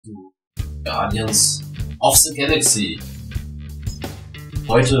Guardians of the Galaxy.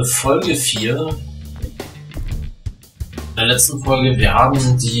 Heute Folge 4. In der letzten Folge, wir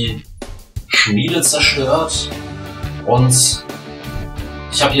haben die Schmiede zerstört und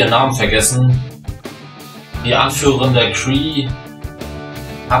ich habe ihren Namen vergessen. Die Anführerin der Kree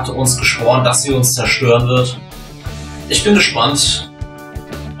hat uns geschworen, dass sie uns zerstören wird. Ich bin gespannt.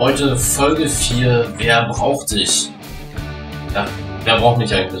 Heute Folge 4. Wer braucht dich? Ja, wer braucht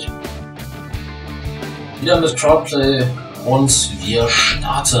mich eigentlich? Wieder mit Crowdplay und wir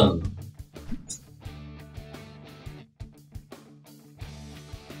starten.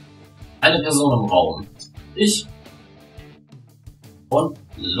 Eine Person im Raum. Ich. Und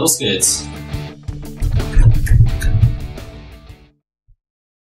los geht's.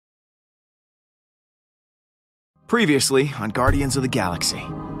 Previously on Guardians of the Galaxy.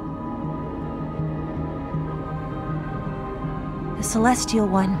 The Celestial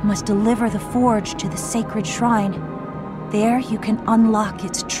One must deliver the Forge to the sacred shrine. There you can unlock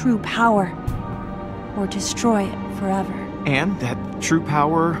its true power, or destroy it forever. And that true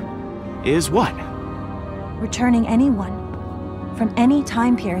power is what? Returning anyone, from any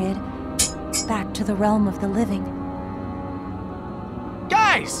time period, back to the realm of the living.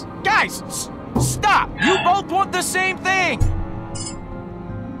 Guys! Stop! You both want the same thing!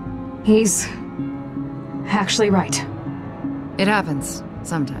 He's actually right. It happens,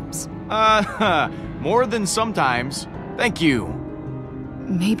 sometimes. More than sometimes. Thank you.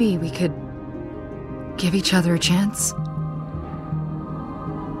 Maybe we could give each other a chance?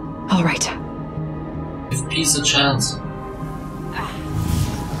 All right. Give peace a chance.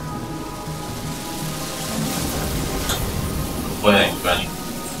 Wait, ready.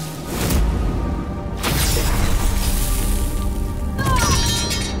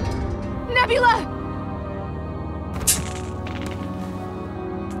 Nebula!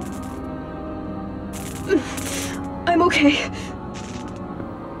 I'm okay.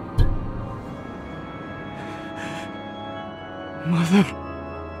 Mother.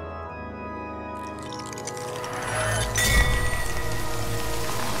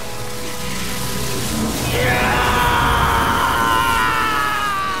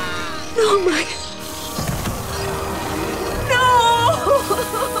 Oh my...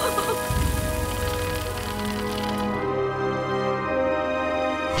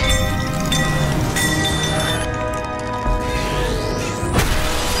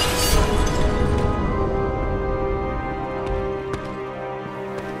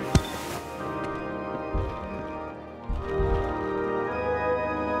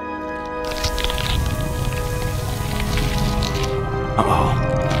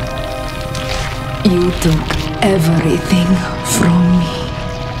 You took everything from me.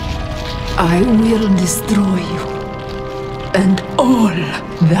 I will destroy you. And all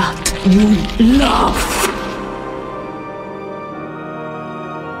that you love.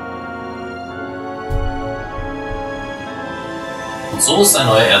 Und so ist ein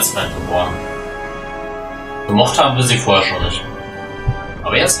neuer Erzfeind geboren. Gemocht haben wir sie vorher schon nicht.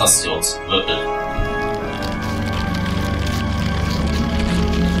 Aber jetzt hasst sie uns, wirklich.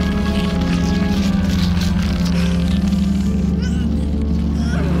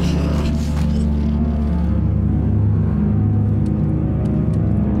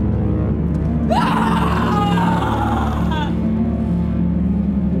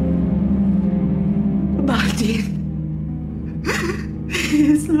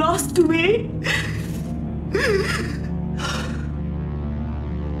 He's lost me.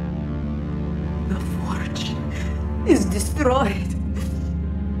 The forge is destroyed.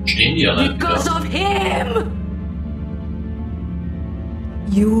 Stehen die alle Because of him.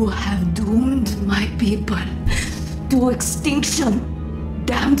 You have doomed my people to extinction.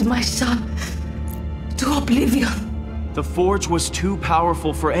 Damned my son to oblivion. The Forge was too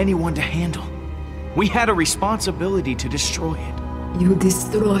powerful for anyone to handle. We had a responsibility to destroy it. You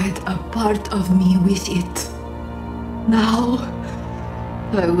destroyed a part of me with it. Now,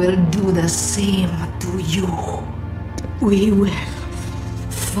 I will do the same to you. We will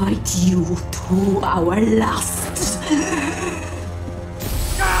fight you to our last.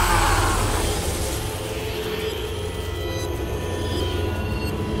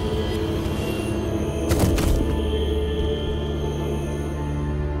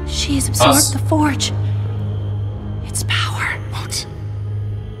 She has absorbed the Forge. Its power. What?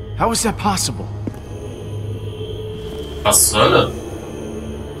 How is that possible? Was zur Hölle?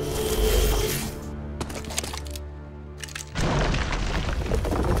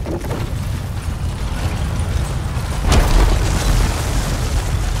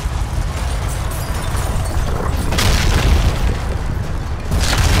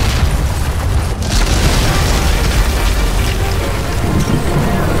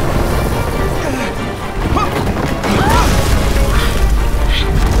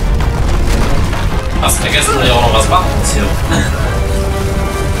 entspannt uns hier.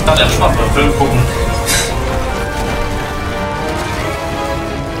 Dann entspannt beim Film gucken.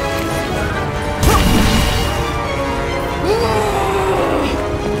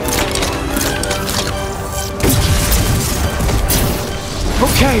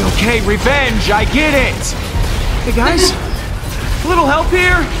 Okay, revenge, I get it! Hey guys, a little help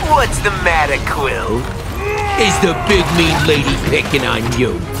here? What's the matter, Quill? Is the big mean lady picking on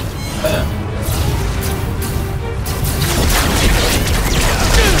you?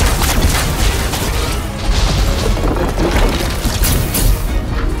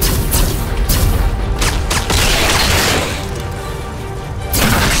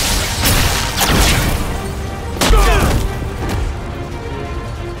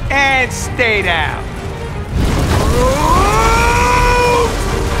 And stay down.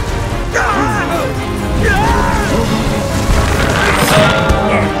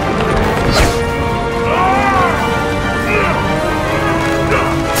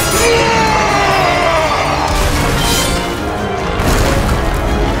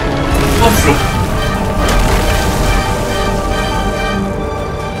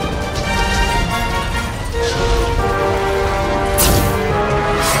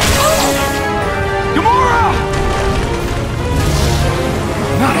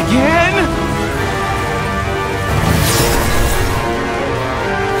 Not again!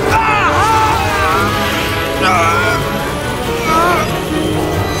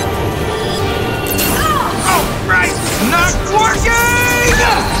 Oh, right! Not working!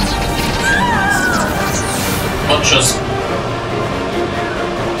 Und tschüss.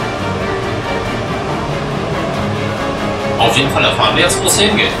 Auf jeden Fall erfahren wir jetzt, wo es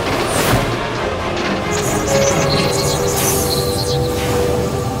hingeht.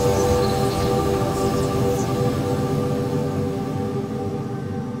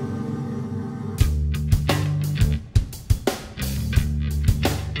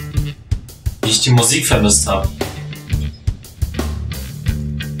 Wie ich die Musik vermisst habe.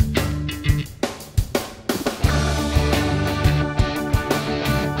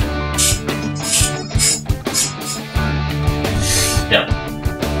 Ja.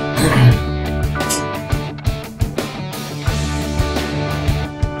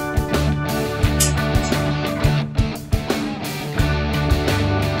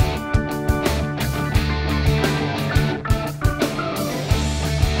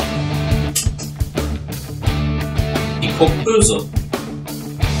 Die guckt böse.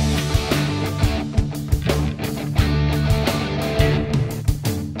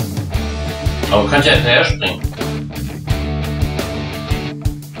 Aber könnt ihr hinterher springen?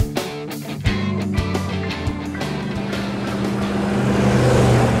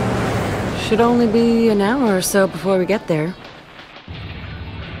 Should only be an hour or so before we get there.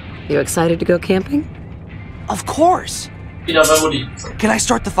 You excited to go camping? Of course! Wieder bei Woody. Can I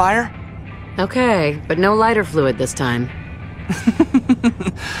start the fire? Okay, but no lighter fluid this time.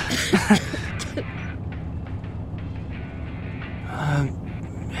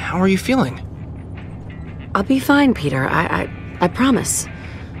 How are you feeling? I'll be fine, Peter. I promise.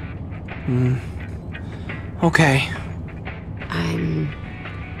 Okay. I'm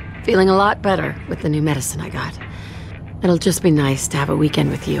feeling a lot better with the new medicine I got. It'll just be nice to have a weekend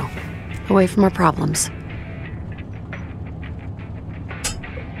with you, away from our problems.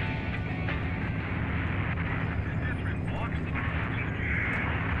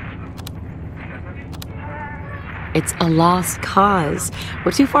 It's a lost cause.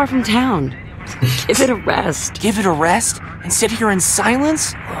 We're too far from town. Give it a rest. Give it a rest? And sit here in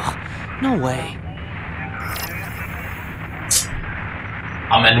silence? Ugh, no way.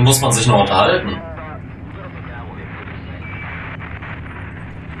 Am Ende muss man sich noch unterhalten.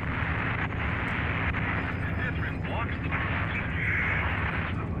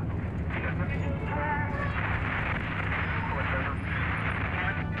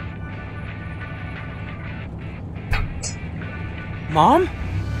 Mom?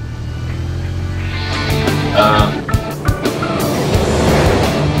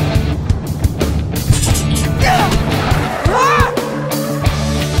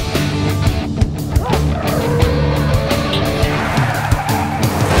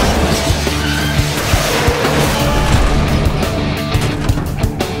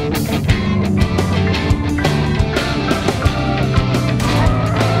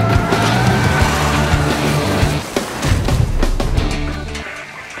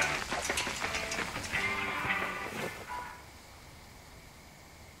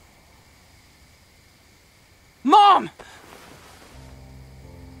 Mom!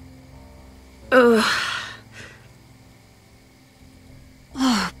 Ugh.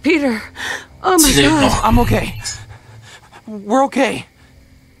 Oh, Peter. Oh my God. I'm okay. We're okay.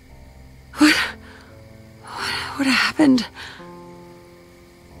 What happened?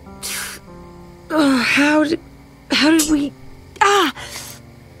 How did we...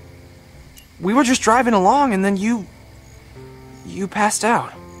 We were just driving along and then you passed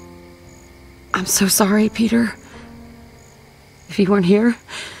out. I'm so sorry, Peter. If you weren't here,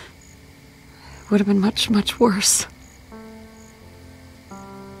 it would have been much, much worse.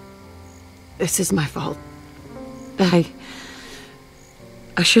 This is my fault.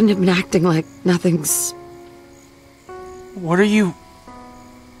 I shouldn't have been acting like nothing's... What are you...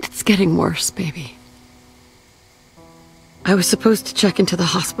 It's getting worse, baby. I was supposed to check into the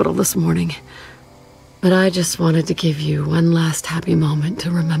hospital this morning, but I just wanted to give you one last happy moment to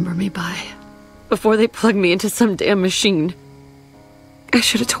remember me by, before they plug me into some damn machine. I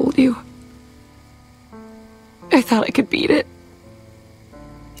should have told you. I thought I could beat it.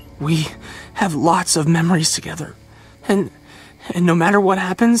 We have lots of memories together. And no matter what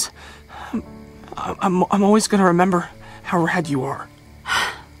happens, I'm always gonna remember how rad you are.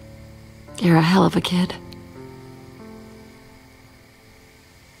 You're a hell of a kid.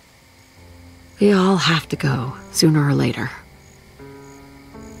 We all have to go, sooner or later.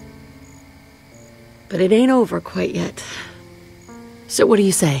 But it ain't over quite yet. So what do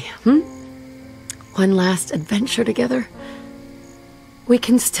you say, One last adventure together? We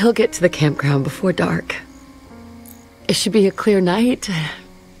can still get to the campground before dark. It should be a clear night.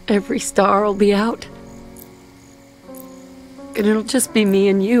 Every star will be out. And it'll just be me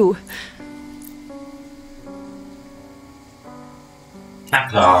and you.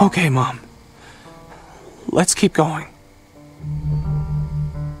 Okay, Mom. Let's keep going.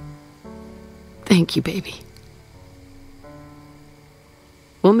 Thank you, baby.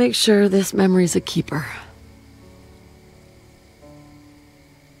 We'll make sure this memory's a keeper.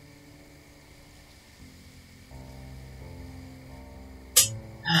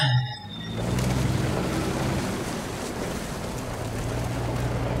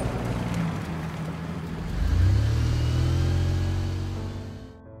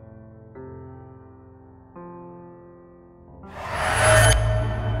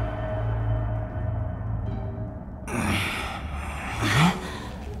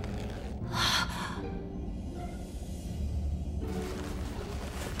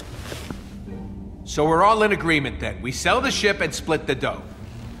 So we're all in agreement then. We sell the ship and split the dough.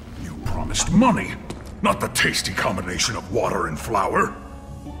 You promised money, not the tasty combination of water and flour.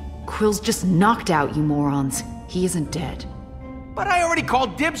 Quill's just knocked out, you morons. He isn't dead. But I already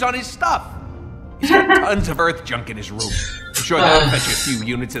called dibs on his stuff. He's got tons of earth junk in his room. I'm sure that'll fetch a few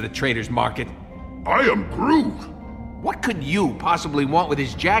units at the trader's market. I am Groot. What could you possibly want with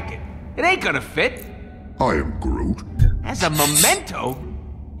his jacket? It ain't gonna fit. I am Groot. As a memento?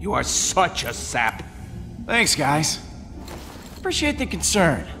 You are such a sap. Thanks, guys. Appreciate the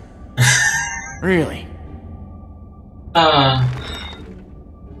concern. Really. Oh!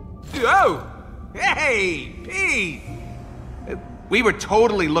 Hey, Pete! We were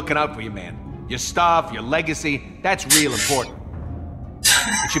totally looking out for you, man. Your stuff, your legacy, that's real important.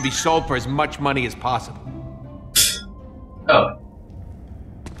 It should be sold for as much money as possible. Oh.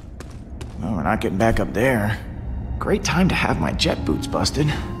 Well, we're not getting back up there. Great time to have my jet boots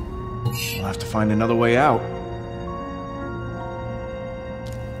busted. We'll have to find another way out.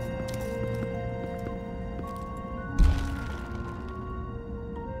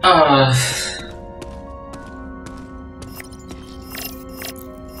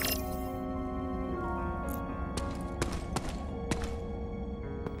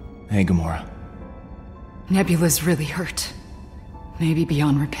 Hey, Gamora. Nebula's really hurt. Maybe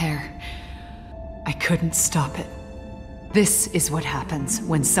beyond repair. I couldn't stop it. This is what happens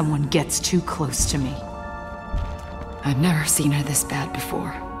when someone gets too close to me. I've never seen her this bad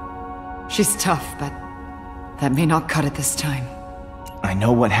before. She's tough, but that may not cut it this time. I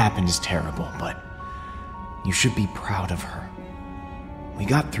know what happened is terrible, but you should be proud of her. We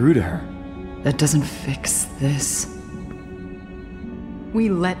got through to her. That doesn't fix this. We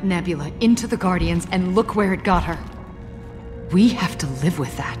let Nebula into the Guardians and look where it got her. We have to live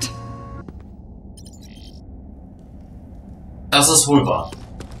with that. Das ist wohl wahr.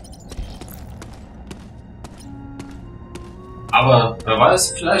 Aber wer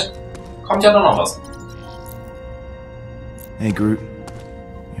weiß, vielleicht kommt ja doch noch was. Hey, Groot.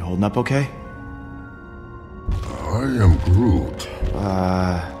 You holding up okay? I am Groot.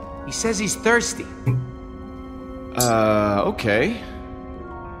 He says he's thirsty. Okay.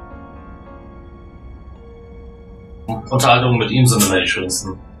 Unterhaltungen mit ihm sind immer die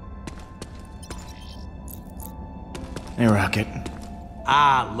schönsten. Hey, Rocket.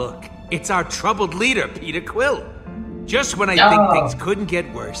 Ah, look. It's our troubled leader, Peter Quill. Just when I think things couldn't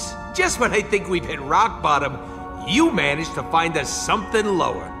get worse, just when I think we've hit rock bottom, you managed to find us something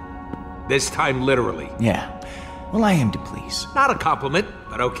lower. This time literally. Yeah. Well, I aim to please. Not a compliment,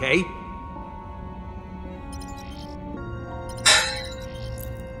 but okay.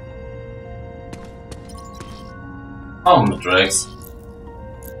 Drax.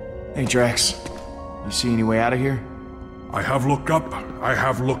 Hey, Drax. You see any way out of here? I have looked up, I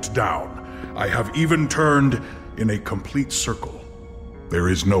have looked down. I have even turned in a complete circle. There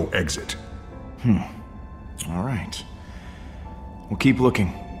is no exit. All right. We'll keep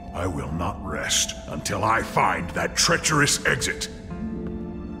looking. I will not rest until I find that treacherous exit.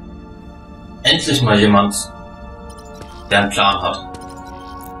 Endlich mal jemand, der einen Plan hat.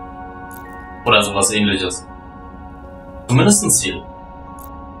 Oder sowas ähnliches. Zumindest ein Ziel.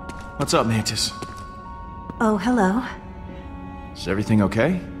 What's up, Mantis? Oh, hello. Is everything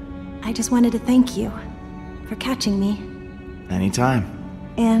okay? I just wanted to thank you for catching me. Anytime.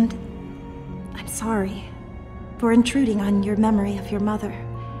 And I'm sorry for intruding on your memory of your mother.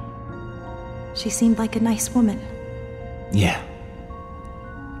 She seemed like a nice woman. Yeah.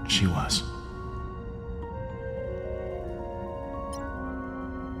 She was.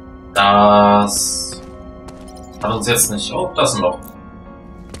 Das hat uns jetzt nicht... Oh, das ein Loch.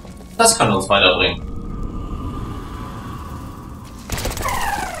 Das kann uns weiterbringen.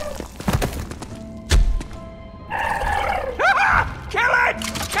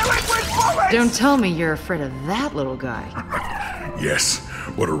 Don't tell me you're afraid of that little guy. Yes,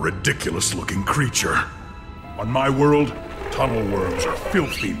 what a ridiculous-looking creature. On my world, tunnel worms are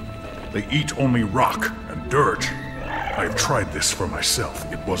filthy. They eat only rock and dirt. I have tried this for myself.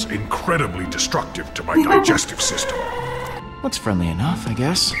 It was incredibly destructive to my digestive system. Looks friendly enough, I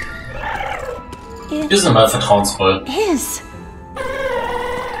guess. Wir sind mal vertrauensvoll. Is.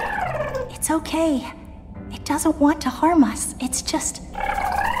 It's okay. It doesn't want to harm us. It's just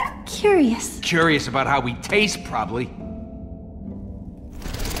curious. Curious about how we taste, probably.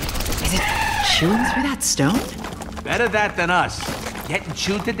 Is it chewing through that stone? Better that than us. Getting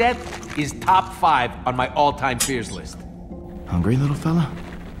chewed to death is top 5 on my all-time fears list. Hungry, little fella?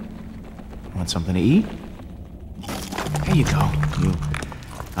 Want something to eat? Here you go, you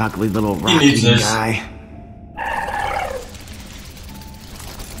ugly little rock-eating guy.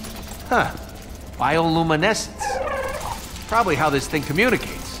 Huh. Bioluminescence. Probably how this thing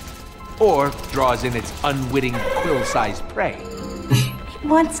communicates. Or draws in its unwitting quill-sized prey. It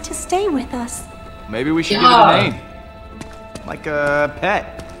wants to stay with us. Maybe we should give it a name. Like a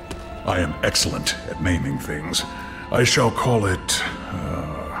pet. I am excellent at naming things. I shall call it...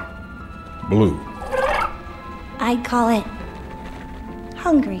 Blue. I'd call it...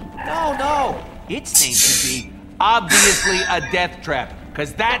 hungry. No. Its name should be obviously a death trap,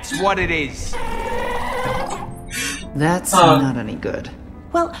 because that's what it is. That's not any good.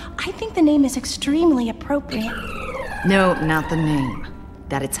 Well, I think the name is extremely appropriate. No, not the name.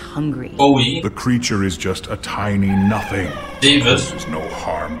 That it's hungry. Bowie. The creature is just a tiny nothing. David. This is no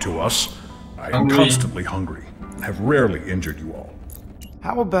harm to us. I am constantly hungry and have rarely injured you all.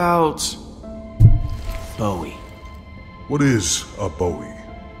 How about... Bowie? What is a Bowie?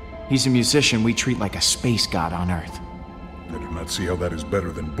 He's a musician we treat like a space god on Earth. I do not see how that is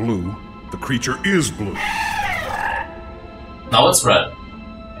better than blue. The creature is blue. Now it's red.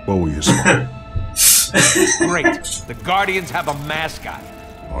 Bowie is fine. Great. The Guardians have a mascot.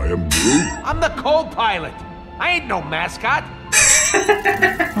 I am blue. I'm the co-pilot. I ain't no mascot.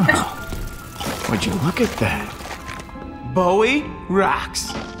 Would you look at that? Bowie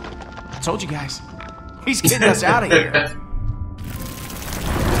rocks. I told you guys. He's getting us out of here.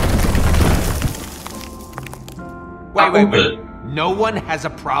 Wait. No one has a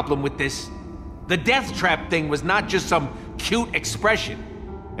problem with this? The death trap thing was not just some cute expression.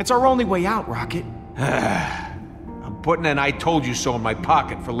 It's our only way out, Rocket. I'm putting an I told you so in my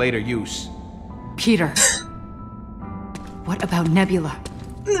pocket for later use. Peter. What about Nebula?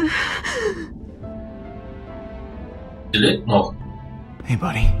 No. Hey,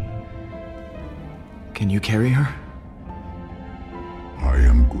 buddy. Can you carry her? I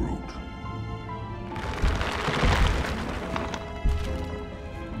am Groot.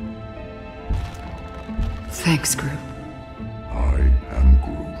 Thanks, Groot. I am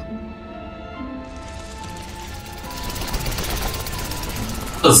Groot.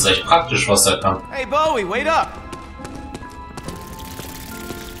 Das ist echt praktisch, was er kann. Hey, Bowie, wait up!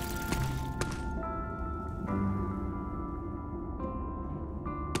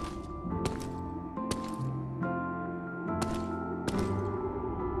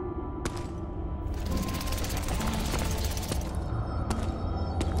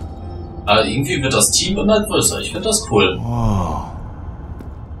 Aber irgendwie wird das Team immer größer. Ich finde das cool. Whoa.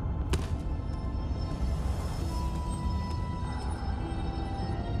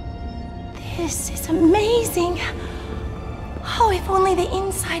 This is amazing. Oh, if only the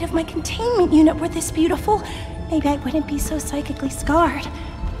inside of my containment unit were this beautiful, maybe I wouldn't be so psychically scarred.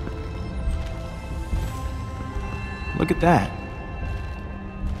 Look at that.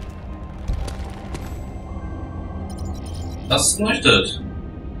 Das leuchtet.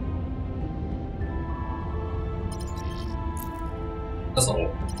 Das auch.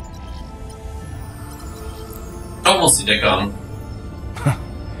 Da muss die Decke an.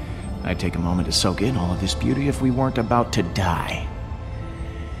 I'd take a moment to soak in all of this beauty if we weren't about to die.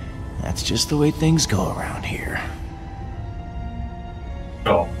 That's just the way things go around here.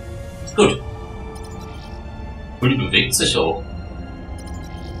 Ja, ist gut. Und die bewegt sich auch.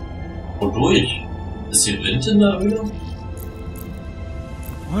 Wodurch? Ist hier Wind in der Höhle?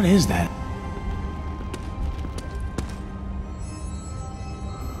 What is that?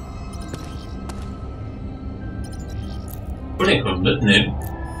 Oh, den können wir mitnehmen.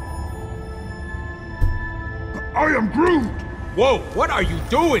 I am Groot! Whoa, what are you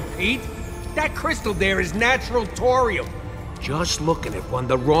doing, Pete? That crystal there is natural thorium. Just looking at one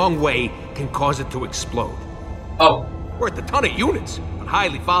the wrong way can cause it to explode. Oh. Worth a ton of units, but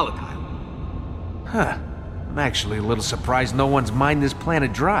highly volatile. Huh. I'm actually a little surprised no one's mined this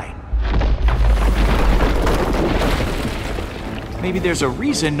planet dry. Maybe there's a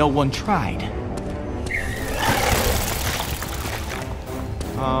reason no one tried.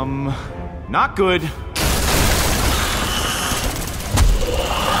 Not good. Guess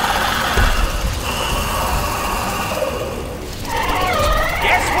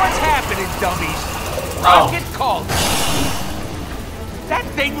what's happening, dummies? Rocket called. That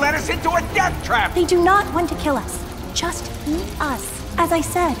thing led us into a death trap! They do not want to kill us. Just eat us. As I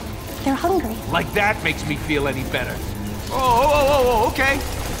said, they're hungry. Like that makes me feel any better. Oh, okay.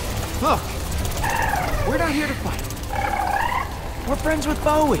 Look, we're not here to fight. We're friends with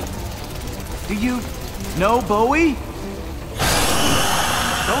Bowie. Do you know Bowie?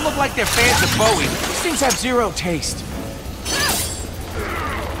 Don't look like they're fans of Bowie. These things have zero taste.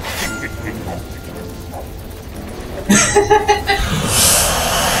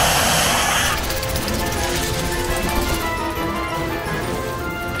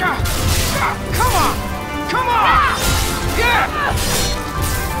 Come on! Come on! Yeah!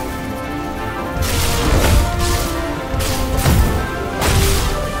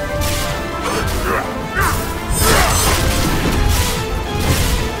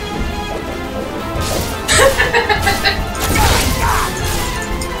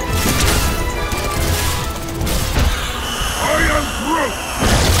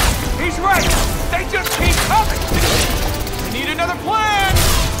 He's right! They just keep coming! We need another plan!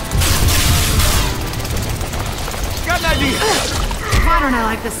 Got an idea! Why don't I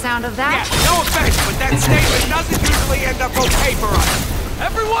like the sound of that? Yeah, no offense, but that statement doesn't usually end up okay for us.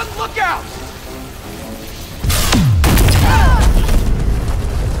 Everyone look out!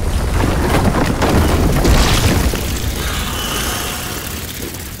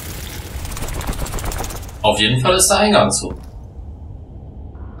 Auf jeden Fall ist der Eingang zu.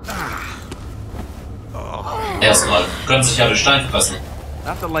 Erstmal, können sich ja durch Stein fressen.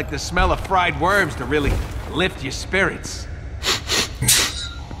 Nothing like the smell of fried worms to really lift your spirits.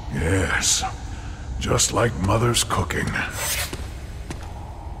 Yes, just like Mother's cooking.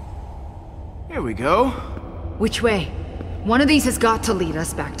 Here we go. Which way? One of these has got to lead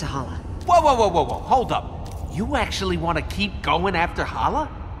us back to Hala. Whoa, hold up. You actually want to keep going after Hala?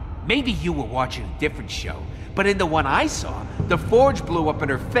 Maybe you were watching a different show, but in the one I saw, the forge blew up in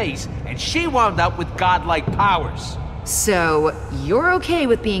her face, and she wound up with godlike powers. So, you're okay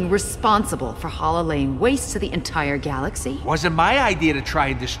with being responsible for Hala laying waste to the entire galaxy? Wasn't my idea to try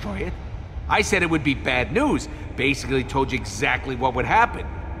and destroy it. I said it would be bad news, basically told you exactly what would happen.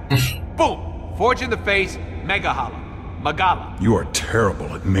 Boom! Forge in the face, Mega Hala. Magala. You are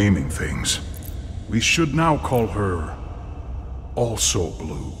terrible at naming things. We should now call her Also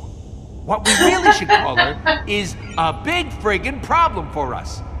Blue. What we really should call her is a big friggin' problem for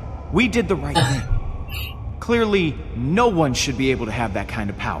us. We did the right thing. Clearly, no one should be able to have that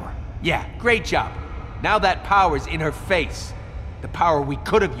kind of power. Yeah, great job. Now that power's in her face. The power we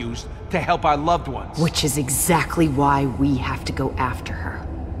could have used to help our loved ones. Which is exactly why we have to go after her.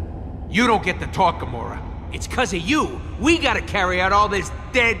 You don't get to talk, Gamora. It's 'cause of you. We gotta carry out all this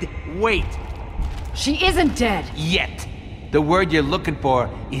dead weight. She isn't dead. Yet. The word you're looking for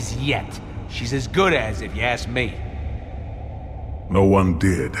is yet. She's as good as, if you ask me. No one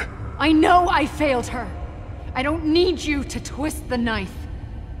did. I know I failed her. I don't need you to twist the knife.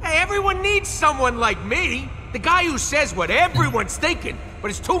 Hey, everyone needs someone like me. The guy who says what everyone's thinking,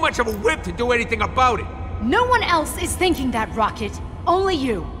 but is too much of a wimp to do anything about it. No one else is thinking that, Rocket. Only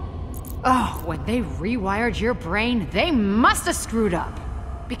you. Oh, when they rewired your brain, they must have screwed up.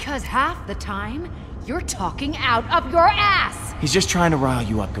 Because half the time, you're talking out of your ass. He's just trying to rile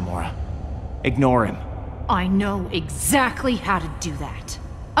you up, Gamora. Ignore him. I know exactly how to do that.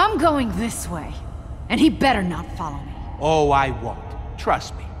 I'm going this way, and he better not follow me. Oh, I won't.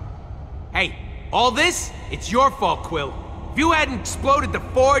 Trust me. Hey, all this, it's your fault, Quill. If you hadn't exploded the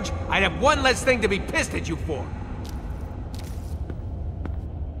Forge, I'd have one less thing to be pissed at you for.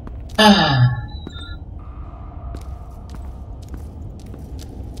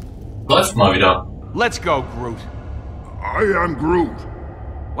 Läuft mal wieder. Let's go, Groot. I am Groot.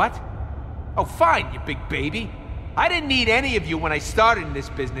 What? Oh, fine, you big baby. I didn't need any of you when I started in this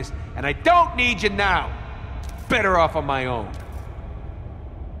business, and I don't need you now. Better off on my own.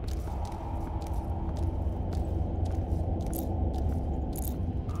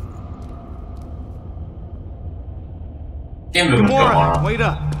 Gehen wir mit Gamora. Wait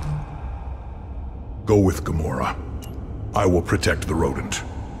up. Go with Gamora. I will protect the rodent.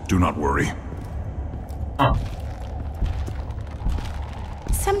 Do not worry. Huh.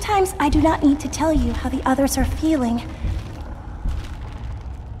 Sometimes I do not need to tell you how the others are feeling.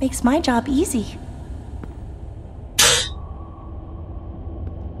 Makes my job easy.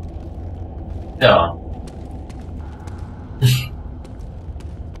 Ja.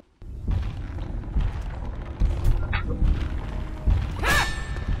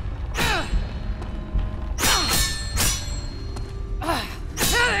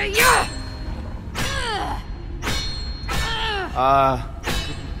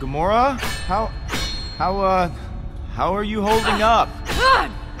 Gamora? How are you holding up? God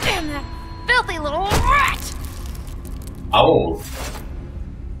damn that filthy little rat! Au.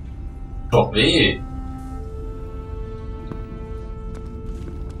 Doch weh.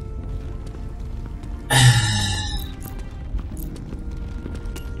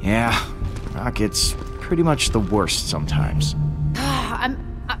 Yeah, Rocket's pretty much the worst sometimes.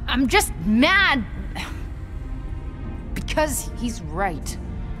 I'm just mad. Because he's right.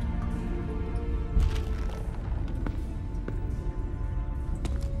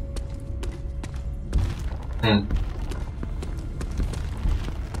 I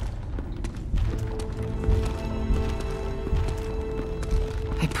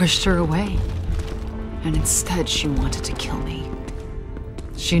pushed her away, and instead she wanted to kill me.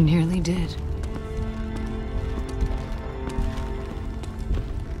 She nearly did.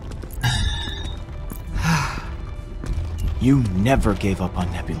 You never gave up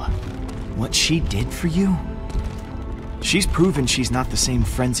on Nebula. What she did for you? She's proven she's not the same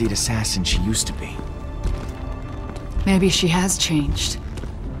frenzied assassin she used to be. Maybe she has changed,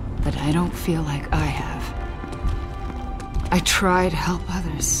 but I don't feel like I have. I try to help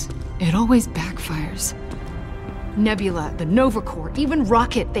others. It always backfires. Nebula, the Nova Corps, even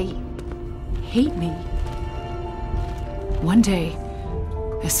Rocket, they hate me. One day,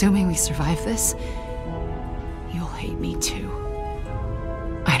 assuming we survive this, you'll hate me too.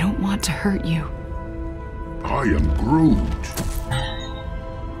 I don't want to hurt you. I am Groot.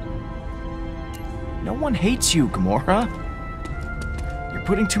 No one hates you, Gamora. You're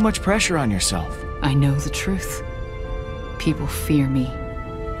putting too much pressure on yourself. I know the truth. People fear me.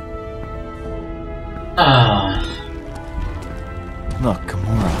 Look,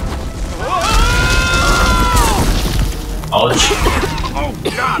 Gamora. Ouch. Oh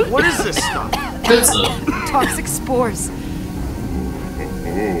God, what is this stuff? Pilze. Toxic spores.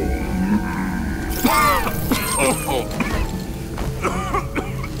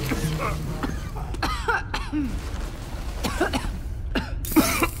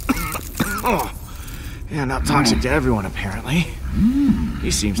 Oh, yeah, not toxic to everyone, apparently.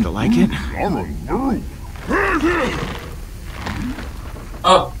 He seems to like it.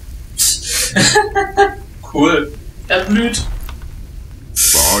 Oh. Cool. Er blüht.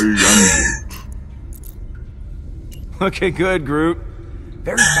 Okay, good, Groot.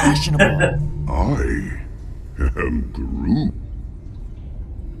 Very fashionable. I am Groot.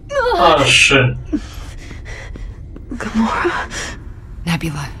 Ah, schön. Gamora?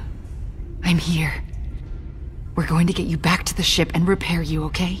 Nebula, I'm here. We're going to get you back to the ship and repair you,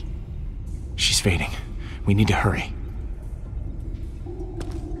 okay? She's fading. We need to hurry.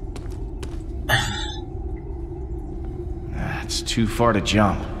 It's too far to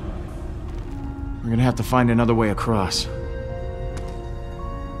jump. We're gonna have to find another way across.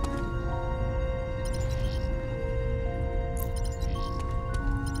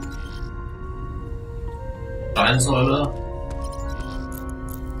 Steinsäule.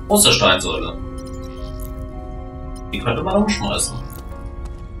 Große Steinsäule. Die könnte man umschmeißen.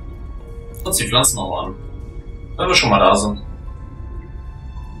 Und die Pflanzen auch an. Wenn wir schon mal da sind.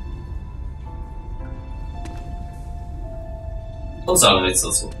 Und sagen nichts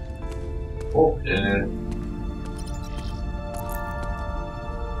dazu. Okay.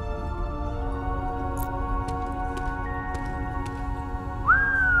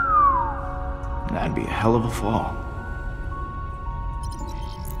 That'd be a hell of a fall.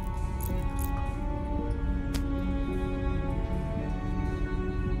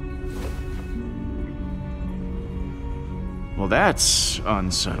 Well, that's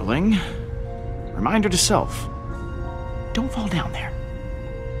unsettling. Reminder to self. Don't fall down there.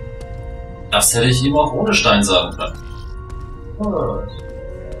 Das hätte ich ihm auch ohne Stein sagen können. Gut.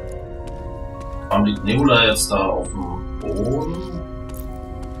 Warum liegt Nebula jetzt da auf dem Boden?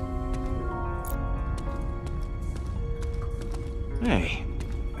 Hey,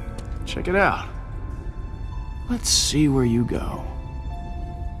 check it out. Let's see where you go.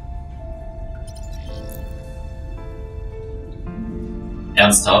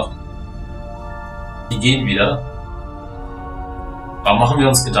 Ernsthaft? Die gehen wieder? Warum machen wir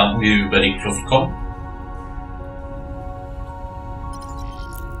uns Gedanken, wie wir über die Kluft kommen?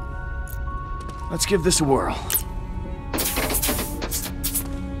 Let's give this a whirl.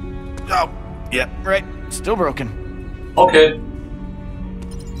 Oh, yep, right. Still broken. Okay.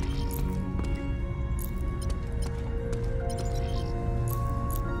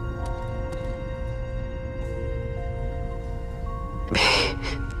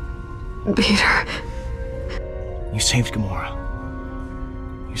 Peter. You saved Gamora.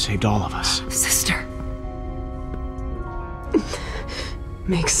 You saved all of us. Sister.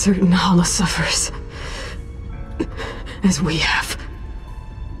 Make certain Hala suffers. As we have.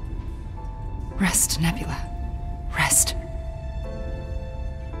 Rest, Nebula. Rest.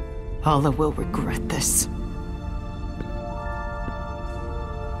 Hala will regret this.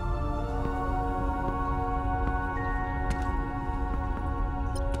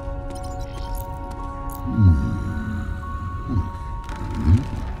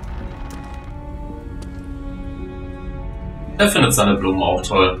 Er findet seine Blumen auch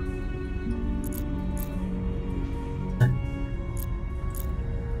toll.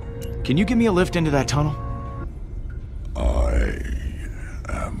 Can you give me a lift into that tunnel? I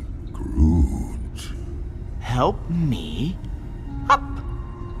am Groot. Help me up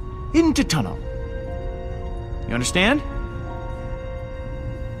into tunnel. You understand?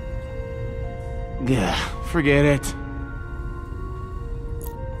 Yeah, forget it.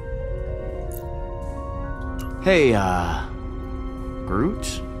 Hey,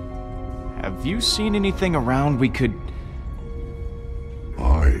 Groot? Have you seen anything around we could...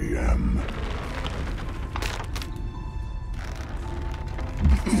 I am...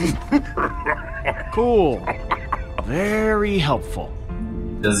 Cool. Very helpful.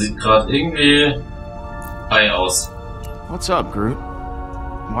 Der sieht gerade irgendwie high aus. What's up, Groot?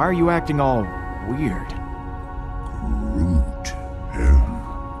 Why are you acting all weird? Groot am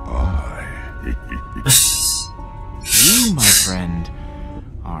I. You, my friend,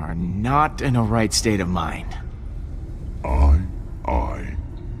 are not in a right state of mind. I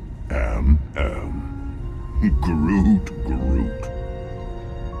am Groot.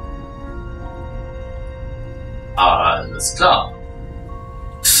 Alles klar.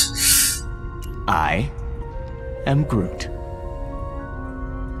 I am Groot.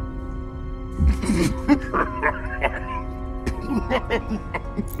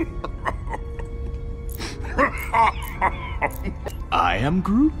 I am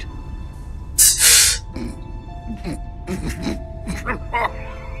Groot.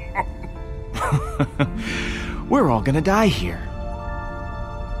 We're all gonna die here.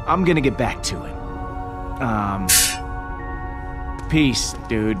 I'm gonna get back to it. Peace,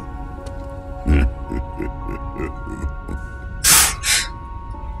 dude.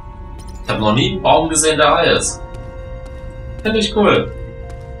 Ich habe noch nie einen Baum gesehen, der high ist. Finde ich cool.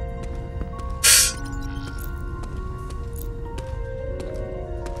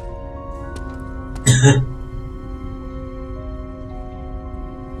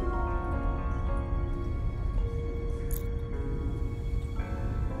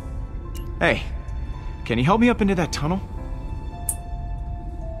 Hey, can you help me up into that tunnel?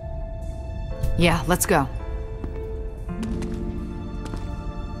 Yeah, let's go.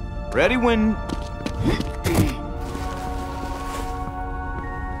 Ready when...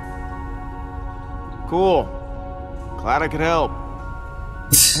 Cool. Glad I could help.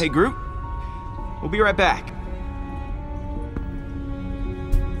 Hey, Groot. We'll be right back.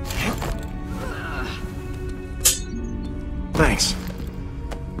 Thanks.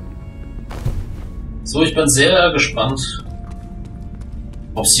 So, ich bin sehr gespannt,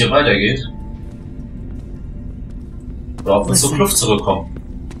 ob es hier weitergeht. Oder ob wir zur Kluft zurückkommen.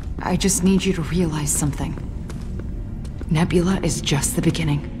 I just need you to realize something. Nebula is just the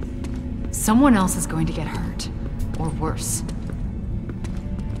beginning. Someone else is going to get hurt. Or worse.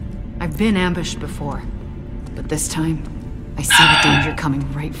 I've been ambushed before. But this time, I see the danger coming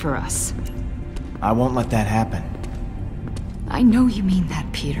right for us. I won't let that happen. I know you mean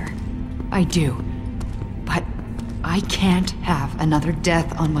that, Peter. I do. But I can't have another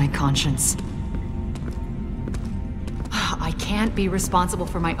death on my conscience. I can't be responsible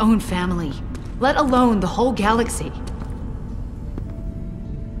for my own family, let alone the whole galaxy.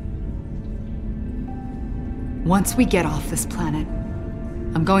 Once we get off this planet,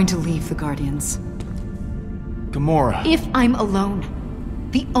 I'm going to leave the Guardians. Gamora. If I'm alone,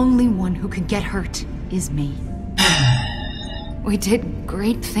 the only one who could get hurt is me. We did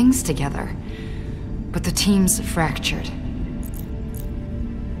great things together, but the team's fractured.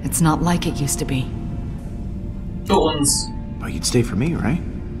 It's not like it used to be. Für uns. But you'd stay for me, right?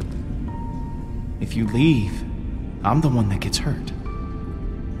 If you leave, I'm the one that gets hurt.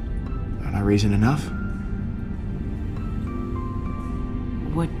 Not a reason enough?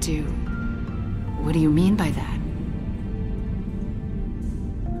 What do you mean by that?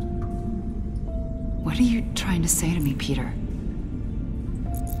 What are you trying to say to me, Peter?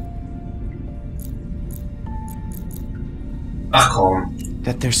 Ach komm.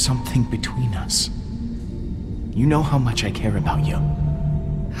 That there's something between us. You know how much I care about you.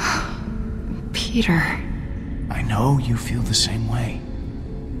 Peter. I know you feel the same way.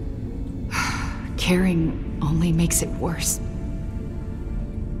 Caring only makes it worse.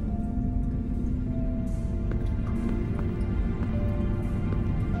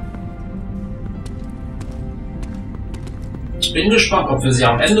 Ich bin gespannt, ob wir sie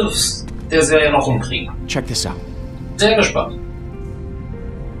am Ende der Serie noch umkriegen. Check this out. Sehr gespannt.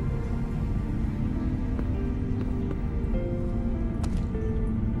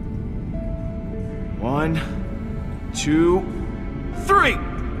 One, two, three!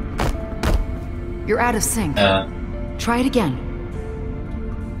 You're out of sync. Try it again.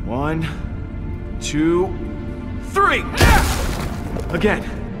 One, two, three! Again.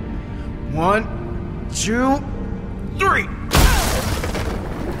 One, two, three!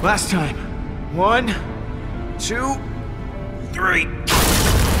 Last time. One, two, three!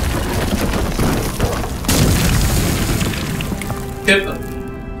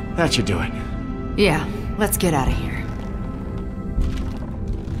 Kippe. That should do it. Yeah, let's get out of here.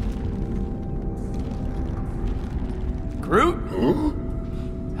 Groot?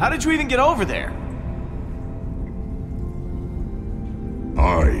 How did you even get over there?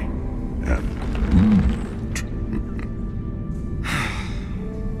 I am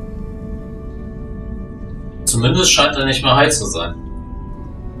Zumindest scheint er nicht mehr high zu sein.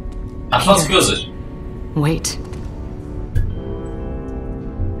 Hat was für sich. Wait.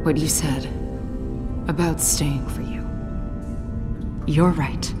 What you said about staying for you. You're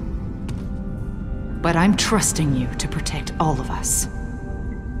right. But I'm trusting you to protect all of us.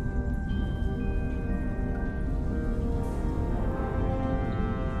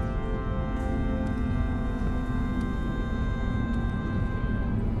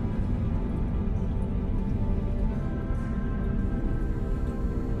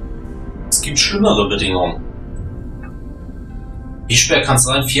 Es gibt schlimmere Bedingungen. Wie schwer kann es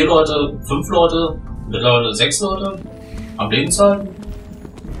sein? 4 Leute, 5 Leute, mittlerweile 6 Leute am Leben zu halten?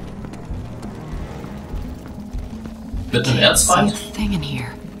 Mit einem Erzfeind? Thing in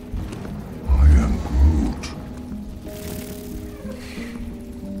here. I am Groot.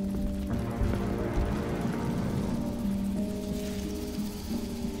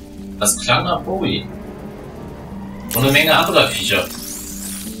 Das klang nach Bowie. Und eine Menge anderer Viecher.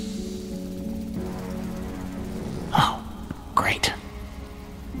 Oh, great.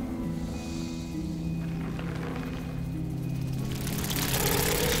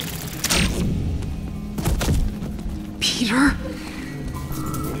 Peter?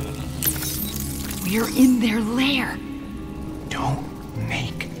 We're in their lair. Don't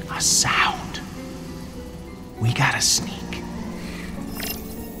make a sound. We gotta sneak.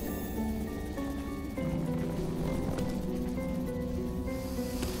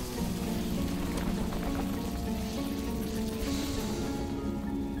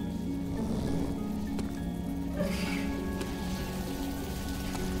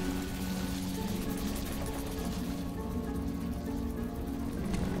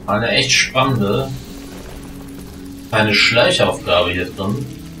 Eine echt spannende kleine Schleichaufgabe hier drin.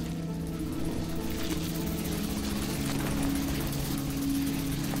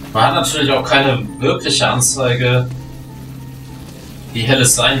 Man hat natürlich auch keine wirkliche Anzeige, wie hell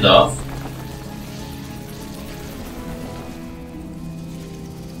es sein darf.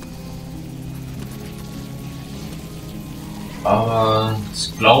 Aber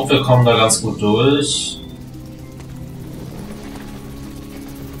ich glaube, wir kommen da ganz gut durch.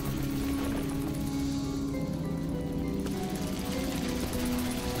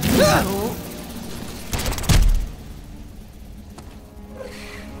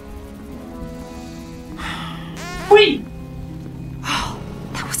 Wait! Oh,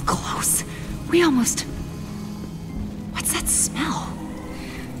 that was close. We almost... What's that smell?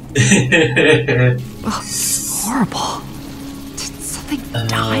 Oh, horrible. Did something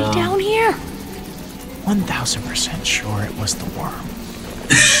die down here? 1000% sure it was the worm.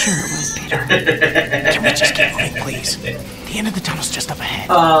 Sure it was, Peter. Can we just keep moving, please? The end of the tunnel's just up ahead.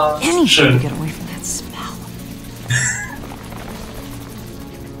 Anything to get away from that smell.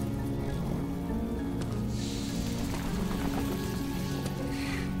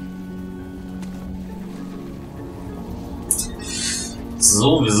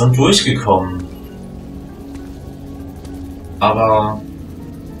 So, wir sind durchgekommen. Aber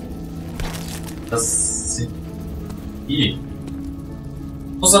das sieht... Ich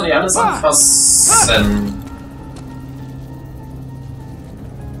muss doch nicht alles anfassen.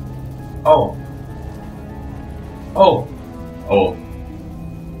 Oh. Oh. Oh.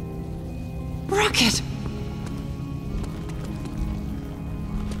 Rocket!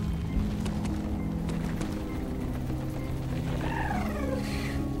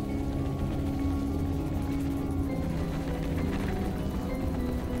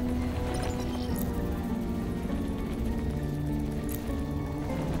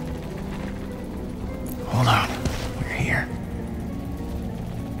 Hold on. We're here.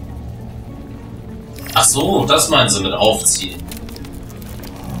 Ach so, das meinen sie mit aufziehen.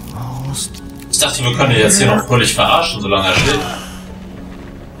 Almost. Ich dachte, wir können ihn jetzt hier noch völlig verarschen, solange er steht. Ein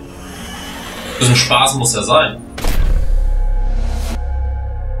bisschen Spaß muss ja sein.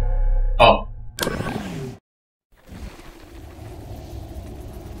 Oh.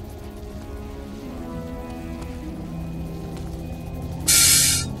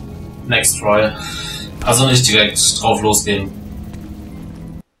 Next try. Also nicht direkt drauf losgehen.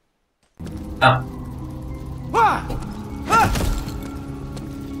 Ah.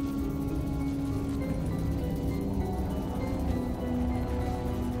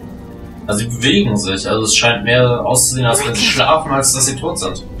 Also sie bewegen sich, also es scheint mehr auszusehen, als wenn sie schlafen, als dass sie tot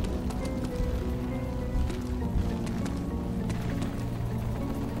sind.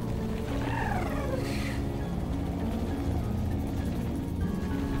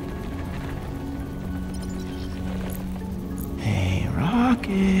 Hey,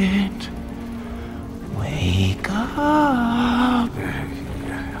 Rocket. Wake up.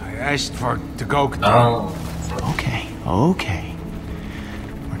 I asked to go. Oh. Okay, okay.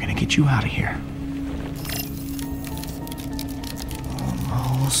 We're gonna get you out of here.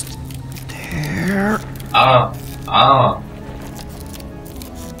 Almost there. Ah.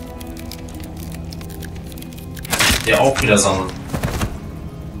 Ja, auch wieder so ein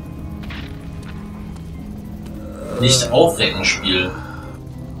Nicht-Aufrecken-Spiel.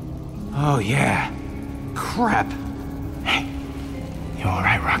 Oh yeah. Crap. Hey, you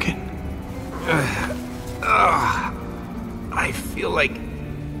alright, Rocket? I feel like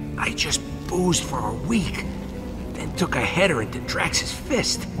I just boozed for a week, then took a header into Drax's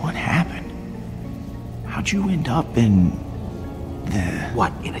fist. What happened? How'd you end up in the...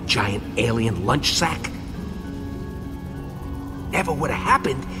 What, in a giant alien lunch sack? Never would have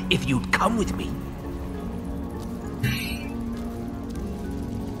happened if you'd come with me.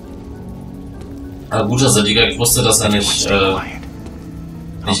 Na gut, dass er direkt wusste, dass er nicht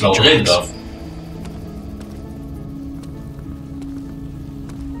laut reden darf.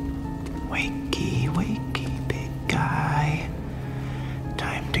 Wakey, wakey, big guy.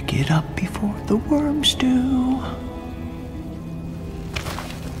 Time to get up before the worms do.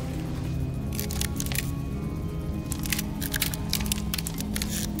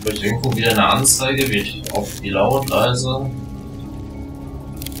 Vielleicht irgendwo wieder eine Anzeige, wie laut, leise.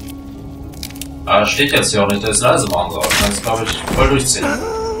 Ah, steht jetzt hier auch nicht, der ist leise machen soll. Kann es, glaube ich, voll durchziehen.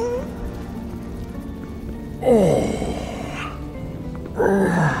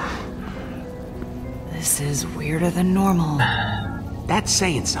 This is weirder than normal. That's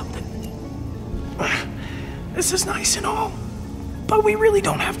saying something. This is nice and all, but we really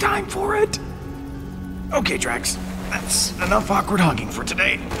don't have time for it. Okay, Drax, that's enough awkward hugging for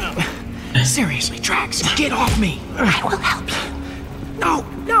today. Seriously, Drax, get off me. I will help you. No,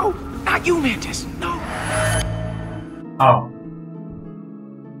 no, not you, Mantis. No. Oh.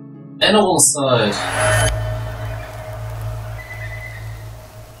 Erinnerungszeit.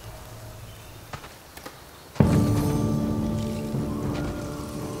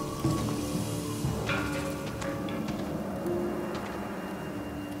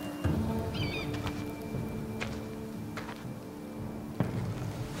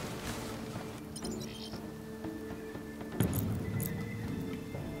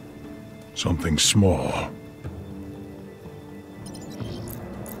 Something small.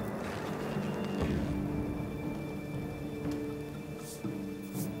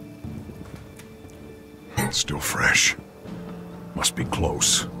 Still fresh. Must be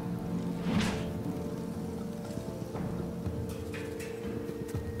close.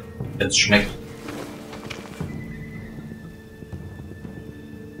 Jetzt schmeckt.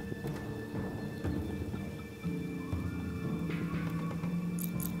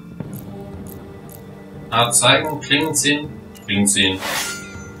 Zeigen, Klingen ziehen, Klingen ziehen.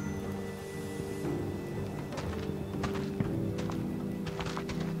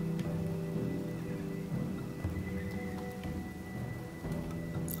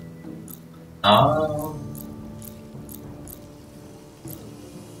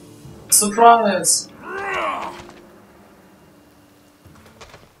 Surprise!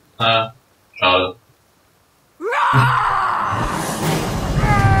 Schade.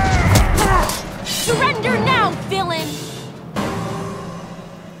 Surrender now, villain!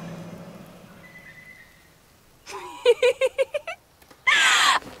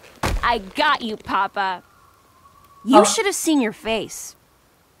 I got you, Papa. You should have seen your face.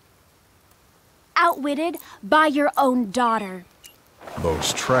 Outwitted by your own daughter.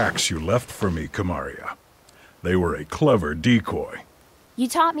 Those tracks you left for me, Kamaria. They were a clever decoy. You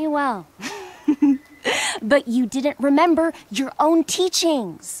taught me well. But you didn't remember your own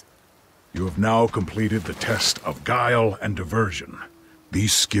teachings. You have now completed the test of guile and diversion.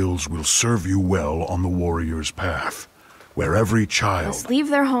 These skills will serve you well on the warrior's path, where every child must leave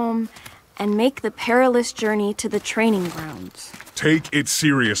their home and make the perilous journey to the training grounds. Take it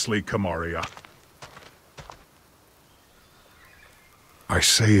seriously, Kamaria. I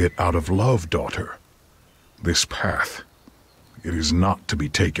say it out of love, daughter. This path, it is not to be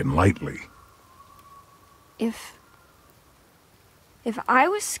taken lightly. If I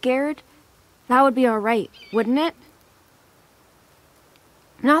was scared, that would be all right, wouldn't it?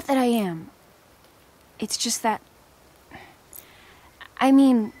 Not that I am. It's just that... I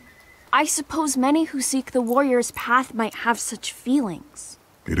mean, I suppose many who seek the warrior's path might have such feelings.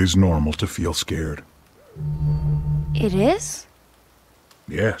 It is normal to feel scared. It is?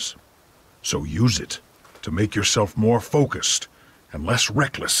 Yes. So use it to make yourself more focused and less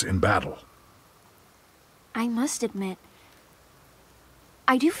reckless in battle. I must admit,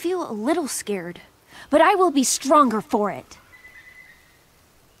 I do feel a little scared, but I will be stronger for it.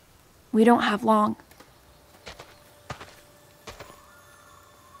 We don't have long.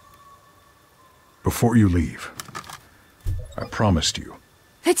 Before you leave, I promised you.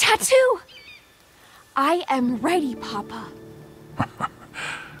 The tattoo! I am ready, Papa.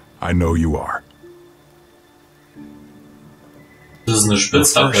 I know you are. Das ist eine The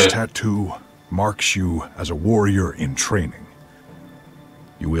Spitzhacke. first tattoo marks you as a warrior in training.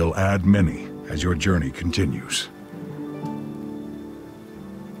 You will add many as your journey continues.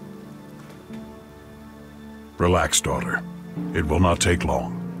 Relax, daughter. It will not take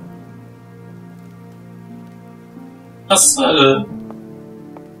long. Was?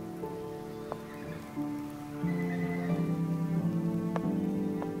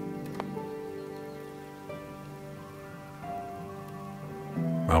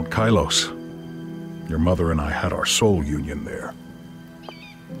 Mount Kylos. Your mother and I had our soul union there.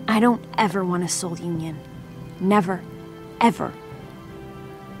 I don't ever want a soul union. Never. Ever.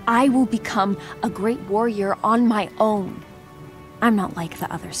 I will become a great warrior on my own. I'm not like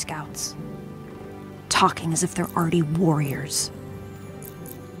the other scouts. Talking as if they're already warriors.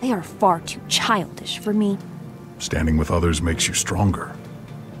 They are far too childish for me. Standing with others makes you stronger.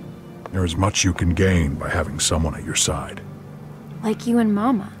 There is much you can gain by having someone at your side. Like you and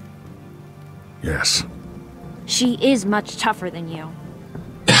Mama. Yes. She is much tougher than you.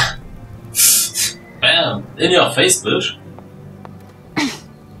 Bam! In your face, bitch.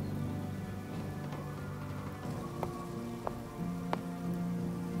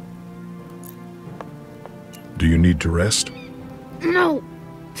 Do you need to rest? No!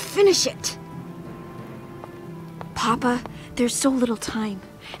 Finish it! Papa, there's so little time.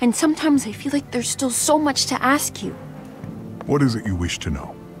 And sometimes I feel like there's still so much to ask you. What is it you wish to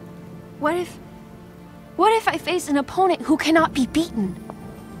know? What if I face an opponent who cannot be beaten?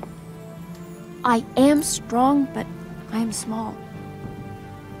 I am strong, but I am small.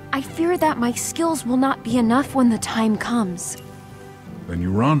 I fear that my skills will not be enough when the time comes. Then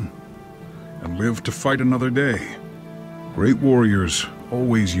you run, and live to fight another day. Great warriors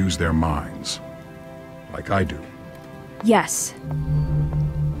always use their minds, like I do. Yes.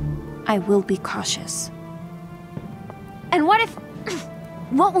 I will be cautious. And what if...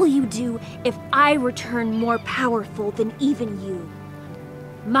 what will you do if I return more powerful than even you?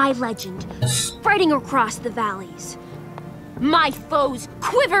 My legend, spreading across the valleys. My foes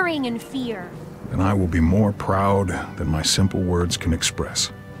quivering in fear. Then I will be more proud than my simple words can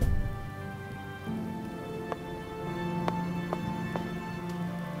express.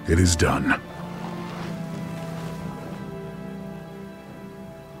 It is done.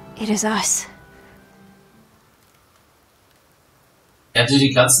 It is us. Er hatte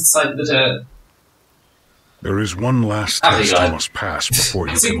die ganze Zeit mit der... There is one last test you must pass before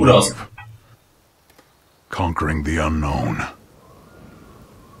you can leave. Conquering the unknown.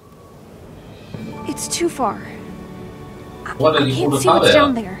 It's too far. What I can't see what's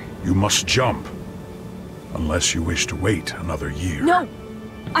down there. You must jump. Unless you wish to wait another year. No!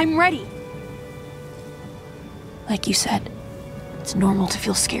 I'm ready! Like you said, it's normal to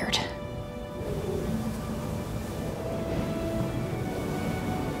feel scared.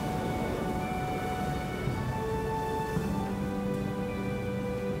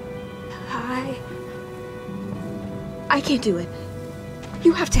 I can't do it.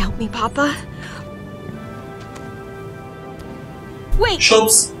 You have to help me, Papa. Wait!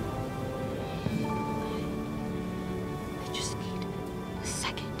 Schubs! I just need a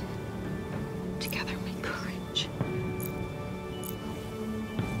second to gather my courage.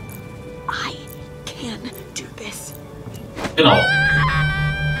 I can do this. Genau.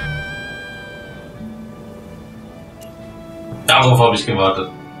 Darauf habe ich gewartet.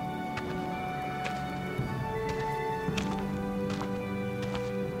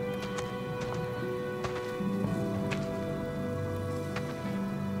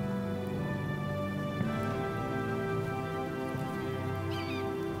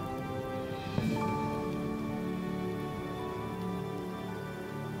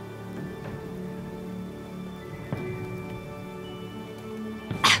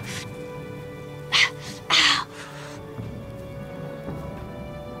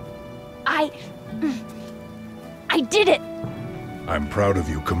 I did it! I'm proud of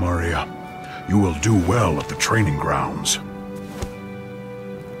you, Kamaria. You will do well at the training grounds.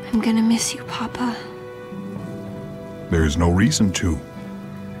 I'm gonna miss you, Papa. There's no reason to.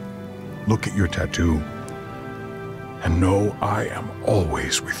 Look at your tattoo, and know I am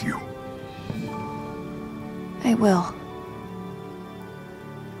always with you. I will.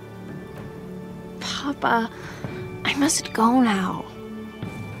 Papa, I must go now.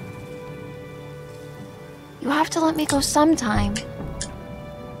 You have to let me go sometime.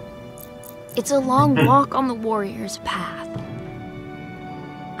 It's a long walk on the warrior's path.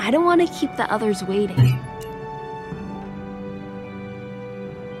 I don't want to keep the others waiting.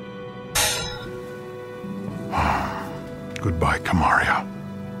 Goodbye, Kamaria.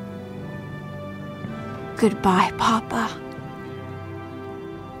 Goodbye, Papa.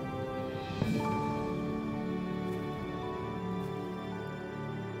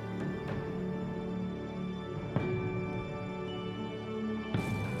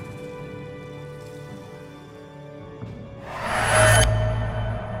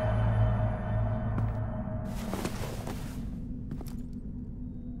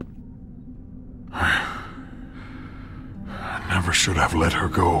 Should have let her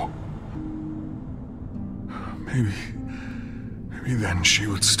go. Maybe then she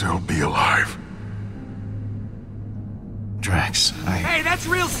would still be alive. Drax, Hey, that's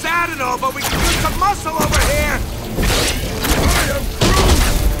real sad and all, but we can use some muscle over here!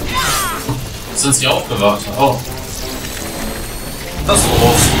 Sind sie aufgewacht? Oh. Das ist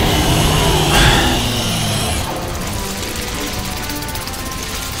groß.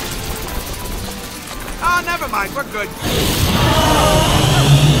 Oh, never mind, we're good.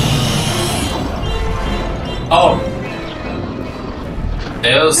 Oh.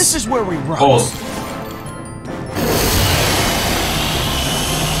 This is where we run. Groß.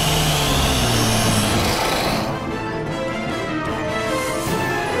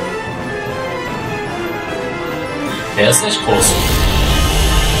 Der ist nicht groß.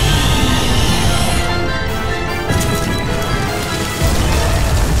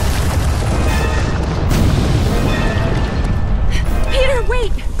 Peter,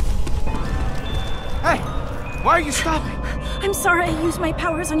 wait! Hey, why are you stopping? I'm sorry I used my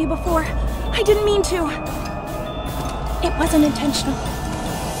powers on you before. I didn't mean to. It wasn't intentional.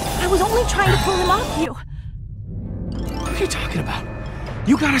 I was only trying to pull him off you. What are you talking about?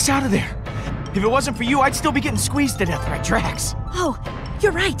 You got us out of there. If it wasn't for you, I'd still be getting squeezed to death by tracks. Oh,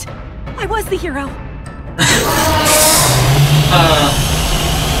 you're right. I was the hero.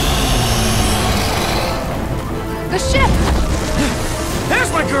 The ship!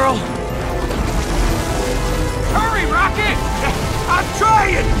 There's my girl! Hurry, Rocket! I'm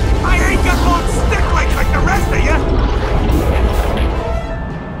trying! I ain't got long stick legs like the rest of you!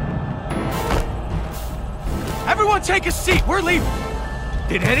 Everyone take a seat, we're leaving!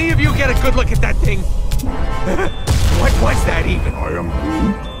 Did any of you get a good look at that thing? What was that even? I am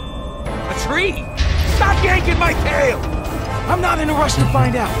A tree? Stop yanking my tail! I'm not in a rush to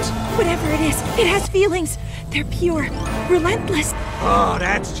find out. Whatever it is, it has feelings. They're pure, relentless. Oh,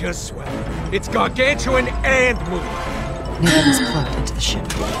 that's just swell. It's gargantuan and moving. Nebula's plugged into the ship.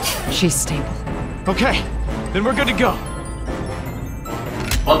 She's stable. Okay, then we're good to go.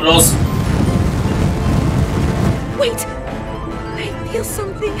 Und los. Wait! I feel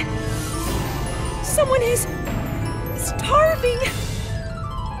something. Someone is starving.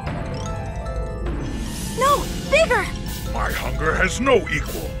 No, bigger! My hunger has no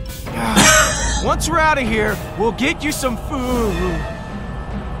equal. Once we're out of here, we'll get you some food.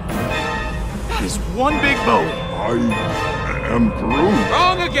 That is one big boat. I am Groot.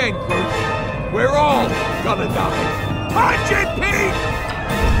 Wrong again, Groot. We're all gonna die. Punch it, Pete!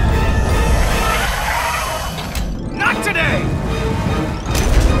 Not today!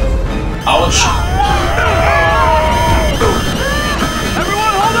 Ouch.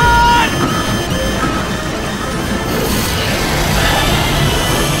 Everyone hold on!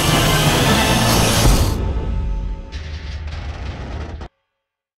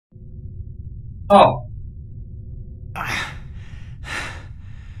 Oh.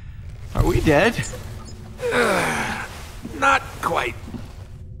 Are we dead? Not quite.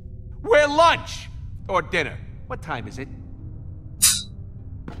 We're lunch! Or dinner. What time is it?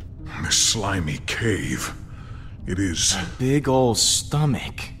 This slimy cave. It is. Big ol'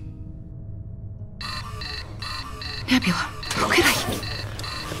 stomach. Nebula, how could I?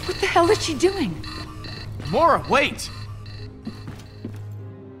 What the hell is she doing? Mora, wait!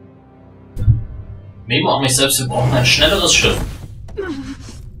 Memo an mich selbst, wir brauchen ein schnelleres Schiff.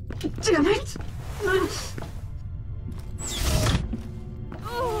 Damn it!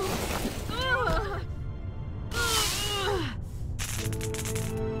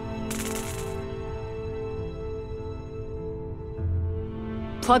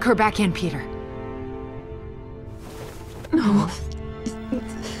 Plug her back in, Peter. No.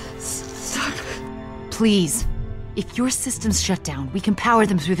 Stop. Please. If your systems shut down, we can power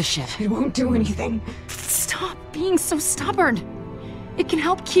them through the ship. It won't do anything. Stop being so stubborn. It can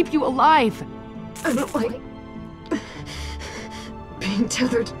help keep you alive. I don't like being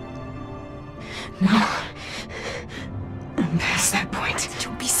tethered. No. I'm past that point.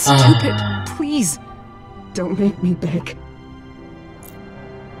 Don't be stupid. Please. Don't make me beg.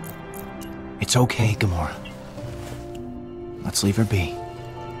 It's okay, Gamora. Let's leave her be.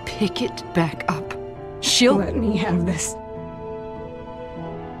 Pick it back up. She'll... Let me have this.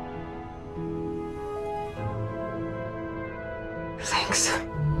 Thanks,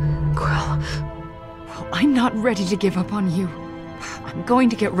 Quill. Well, I'm not ready to give up on you. I'm going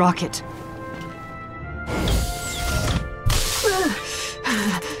to get Rocket.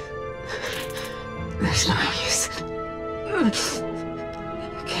 There's no use.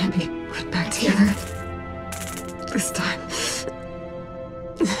 It can't be put back together. This time.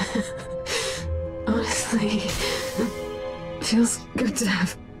 Honestly, it feels good to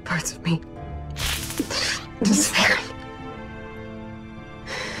have parts of me despairing.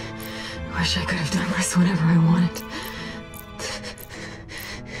 Wish I could have done this whenever I wanted.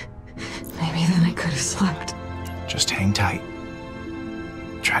 Maybe then I could have slept. Just hang tight.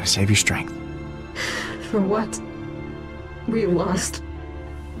 Try to save your strength. For what? We lost.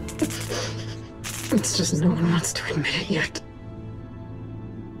 It's just no one wants to admit it yet.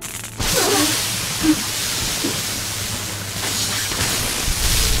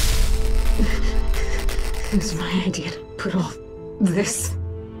 It was my idea to put all this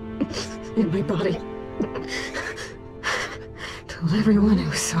in my body. Told everyone it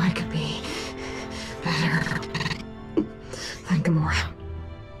was so I could be better than Gamora.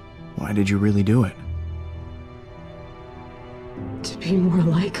 Why did you really do it? To be more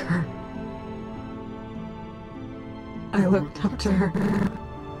like her. I looked up to her.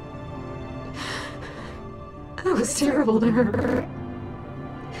 I was terrible to her.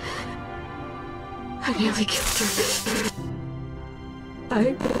 I nearly killed her.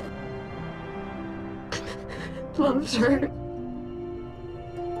 I loved her.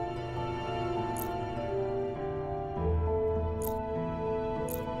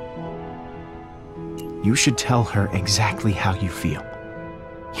 You should tell her exactly how you feel.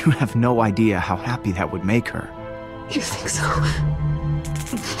 You have no idea how happy that would make her. You think so?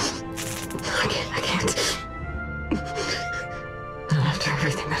 I can't. Not after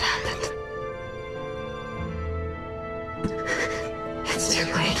everything that happened. It's too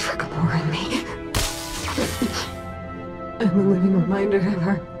late for Gamora and me. I'm a living reminder of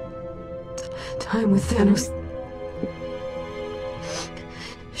her time with Thanos.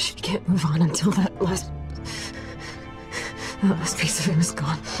 She can't move on until that last piece of him is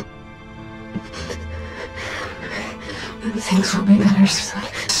gone. Things will be better soon.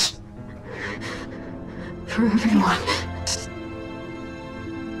 For everyone.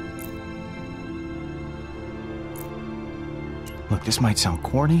 Look, this might sound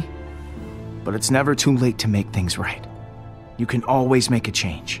corny, but it's never too late to make things right. You can always make a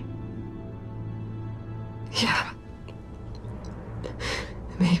change. Yeah.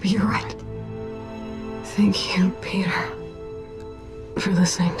 Maybe you're right. Thank you, Peter, for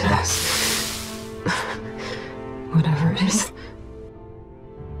listening to this. Whatever it is,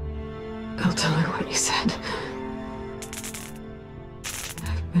 I'll tell her what you said.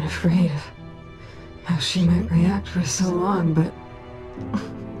 I've been afraid of how she might react for so long, but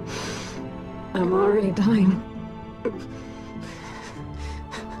I'm already dying.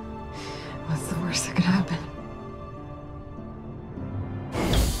 What's the worst that could happen?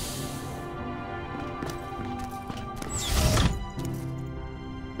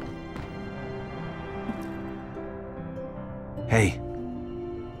 Hey.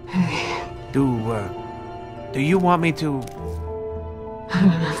 Hey. Do you want me to... I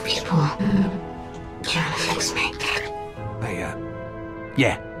don't know, people trying to fix me.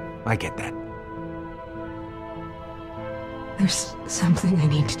 Yeah, I get that. There's something I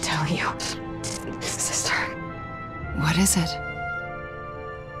need to tell you, sister. What is it?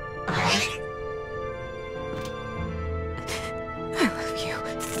 I love you.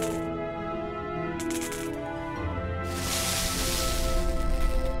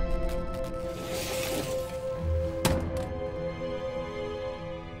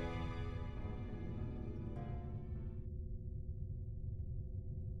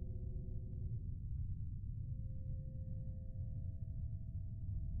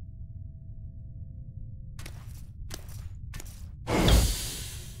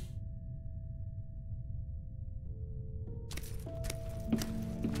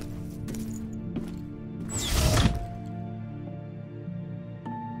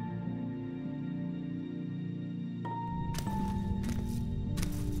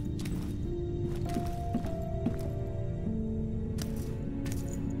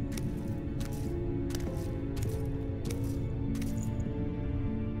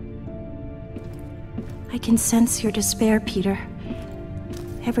 I can sense your despair, Peter.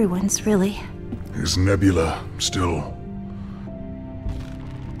 Everyone's really. Is Nebula still...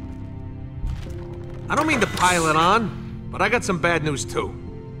 I don't mean to pile it on, but I got some bad news too.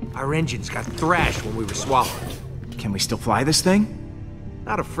 Our engines got thrashed when we were swallowed. Can we still fly this thing?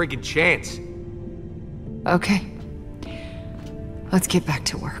 Not a friggin' chance. Okay. Let's get back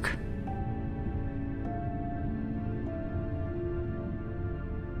to work.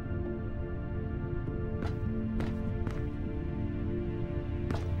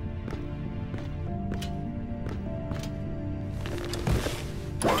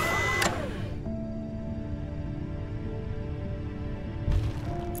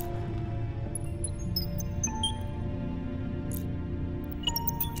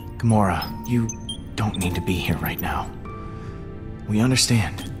 Gamora, you don't need to be here right now. We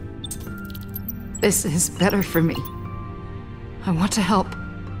understand. This is better for me. I want to help.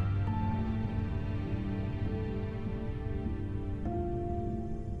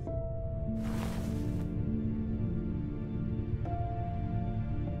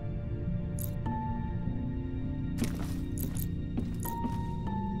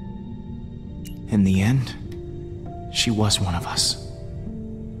 In the end, she was one of us.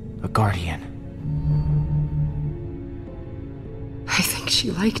 A guardian. I think she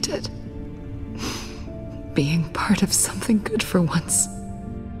liked it. Being part of something good for once.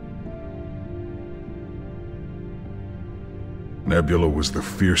 Nebula was the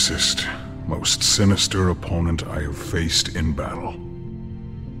fiercest, most sinister opponent I have faced in battle.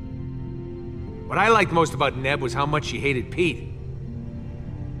 What I liked most about Neb was how much she hated Pete.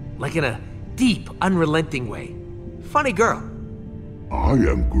 Like in a deep, unrelenting way. Funny girl. I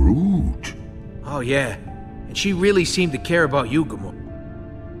am Groot. Oh yeah, and she really seemed to care about you, Gamora.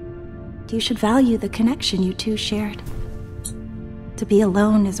 You should value the connection you two shared. To be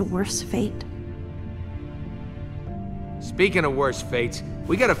alone is a worse fate. Speaking of worse fates,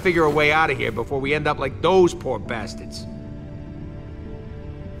 we gotta figure a way out of here before we end up like those poor bastards.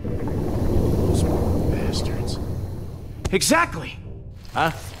 Those poor bastards. Exactly! Huh?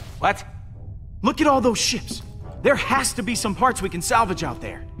 What? Look at all those ships. There has to be some parts we can salvage out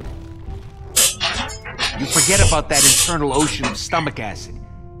there. You forget about that internal ocean of stomach acid.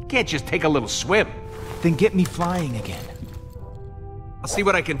 You can't just take a little swim. Then get me flying again. I'll see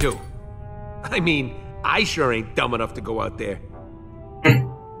what I can do. I mean, I sure ain't dumb enough to go out there.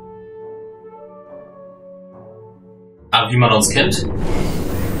 Aber wie man uns kennt,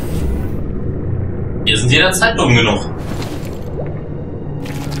 wir sind jederzeit dumm genug.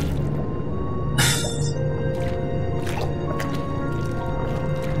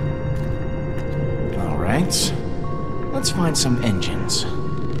 Alright, let's find some engines.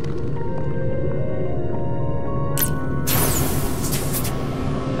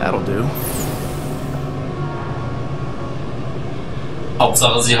 That'll do.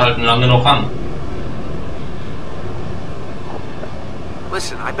 Hauptsache, sie halten lange noch an.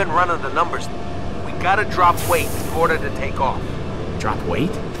 Listen, I've been running the numbers. We gotta drop weight in order to take off. Drop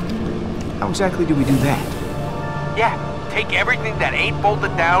weight? How exactly do we do that? Yeah, take everything that ain't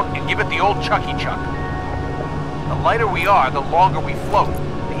bolted down and give it the old Chucky Chuck. The lighter we are, the longer we float.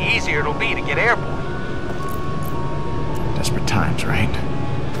 The easier it'll be to get airborne. Desperate times, right?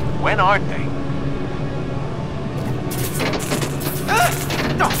 When aren't they?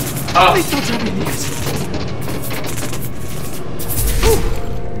 No! Oh. Please don't tell me this.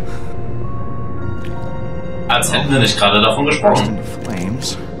 Als hätten wir nicht gerade davon gesprochen. Into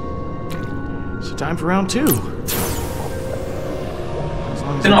flames. So time for round 2. As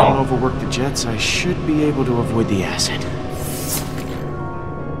long as I don't overwork the jets, I should be able to avoid the acid.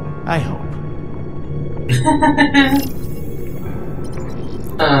 I hope.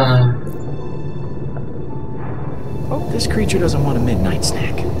 Hope this creature doesn't want a midnight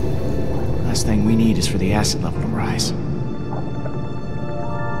snack. Last thing we need is for the acid level to rise.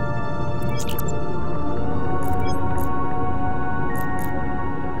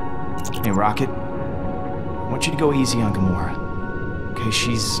 Hey, Rocket. I want you to go easy on Gamora. Okay,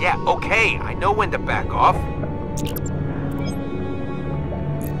 she's... Yeah, okay. I know when to back off.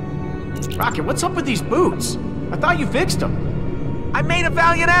 Rocket, what's up with these boots? I thought you fixed them. I made a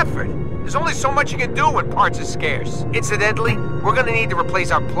valiant effort. There's only so much you can do when parts are scarce. Incidentally, we're gonna need to replace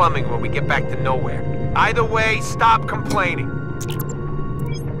our plumbing when we get back to nowhere. Either way, stop complaining.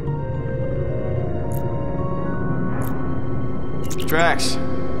 Drax,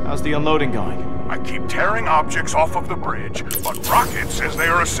 how's the unloading going? I keep tearing objects off of the bridge, but Rocket says they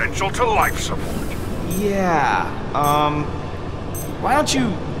are essential to life support. Yeah, why don't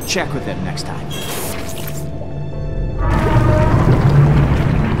you check with him next time?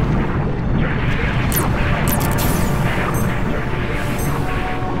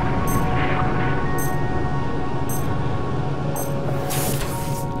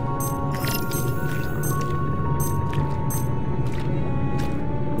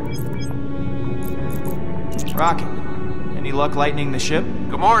 Rocket, any luck lightening the ship?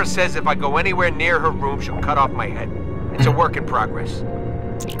 Gamora says if I go anywhere near her room, she'll cut off my head. It's a work in progress.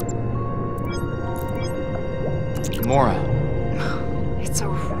 Gamora. It's a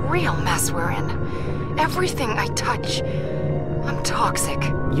real mess we're in. Everything I touch, I'm toxic.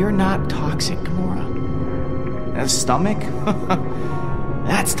 You're not toxic, Gamora. That stomach?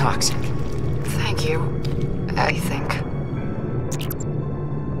 That's toxic. Thank you, I think.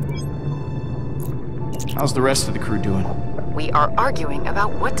 How's the rest of the crew doing? We are arguing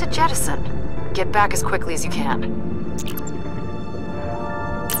about what to jettison. Get back as quickly as you can.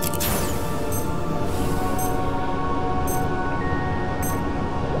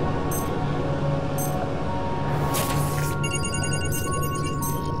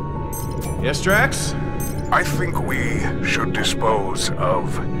 Yes, Drax? I think we should dispose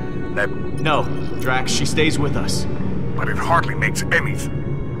of No, Drax, she stays with us. but it hardly makes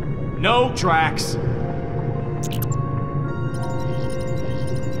anything. No, Drax!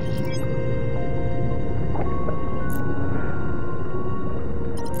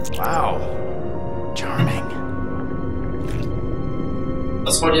 Wow. Charming.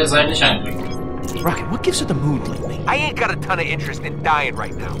 Das wollte jetzt eigentlich einbringen. Rocket, what gives her the mood lately? I ain't got a ton of interest in dying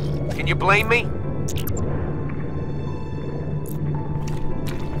right now. Can you blame me?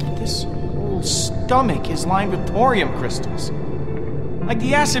 This whole stomach is lined with thorium crystals. Like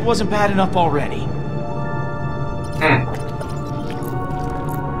the acid wasn't bad enough already.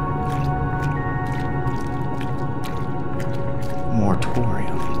 More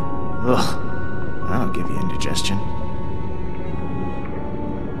thorium. Ugh. That'll give you indigestion.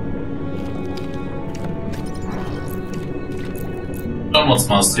 uns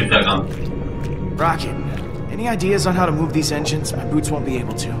mal das Triebwerk an. Rocket, any ideas on how to move these engines? My boots won't be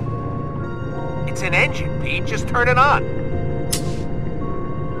able to. It's an engine, Pete. Just turn it on.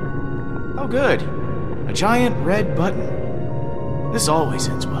 Oh, good. A giant red button. This always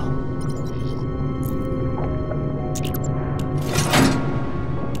ends well.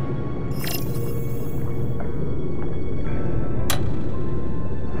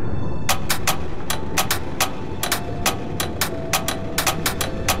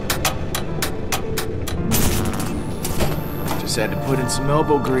 Just had to put in some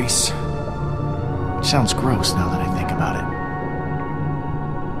elbow grease. Which sounds gross now that I think about it.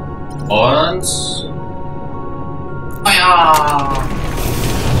 Und... Feuer!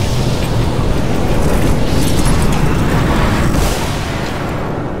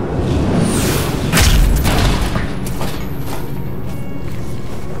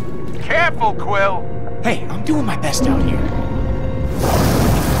 Careful, Quill. Hey, I'm doing my best out here.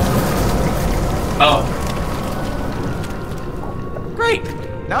 Oh. Great!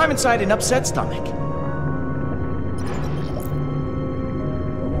 Now I'm inside an upset stomach.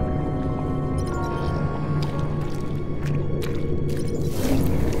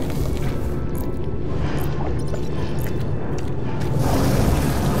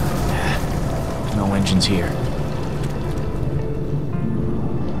 No engines here.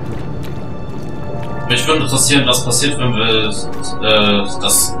 Mich würde interessieren, was passiert, wenn wir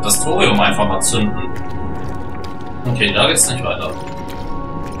das Thorium einfach mal zünden. Okay, da geht's nicht weiter.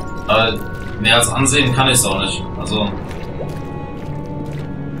 Aber mehr als ansehen kann ich es auch nicht. Also.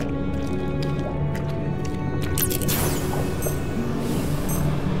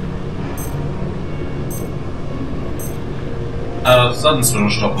 Sollten wir einen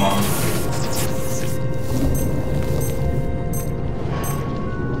Stopp machen.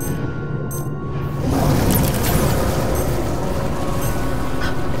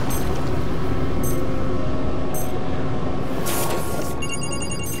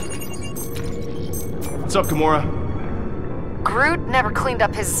 What's up, Gamora? Groot never cleaned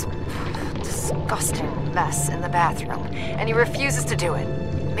up his disgusting mess in the bathroom, and he refuses to do it.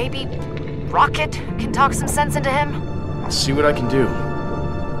 Maybe Rocket can talk some sense into him? I'll see what I can do.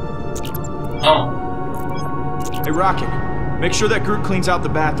 Oh. Hey, Rocket, make sure that Groot cleans out the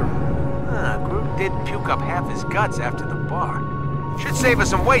bathroom. Groot did puke up half his guts after the bar. Should save us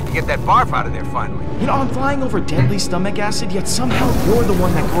some weight to get that barf out of there finally. You know, I'm flying over deadly stomach acid, yet somehow you're the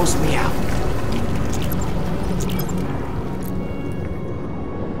one that grossed me out.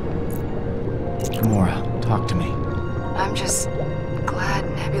 Gamora, talk to me. I'm just glad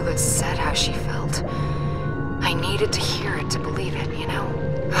Nebula said how she felt. I needed to hear it to believe it, you know?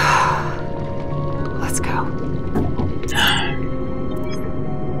 Let's go.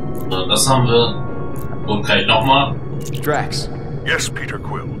 So, das haben wir. Und gleich nochmal. Drax. Yes, Peter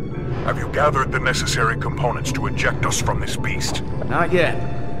Quill. Have you gathered the necessary components to eject us from this beast? Not yet.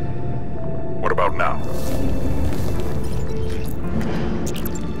 What about now?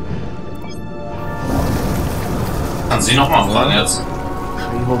 Kann sie nochmal fragen jetzt? How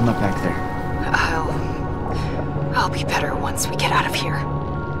are you holding up back there? I'll be better once we get out of here.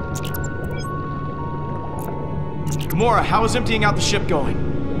 Gamora, how is emptying out the ship going?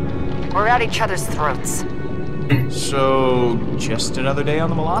 We're at each other's throats. So, just another day on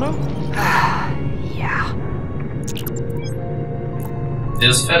the Milano? Yeah. Der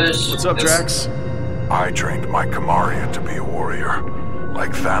ist fertig. What's up, Drax? I trained my Kamaria to be a warrior,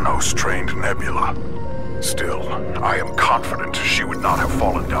 like Thanos trained Nebula. Still, I am confident she would not have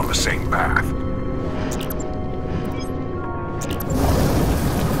fallen down the same path.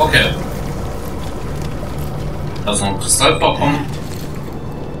 Okay. Da ist noch ein Kristallvorkommen.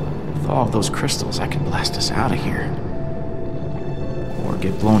 With all of those crystals, I can blast us out of here. Or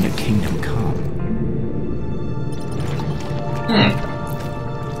get blown to Kingdom Come.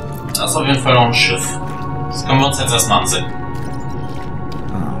 Da ist auf jeden Fall noch ein Schiff. Das können wir uns jetzt erstmal ansehen.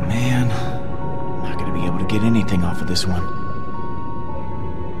 Oh man. Not gonna be able to get anything off of this one.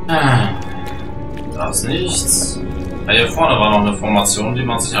 Da ist nichts. Ja, hier vorne war noch eine Formation, die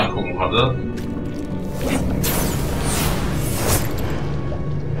man sich angucken konnte.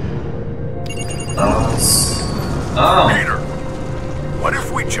 Das... Ah. Peter, what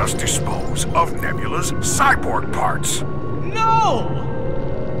if we just dispose of Nebula's cyborg parts? No!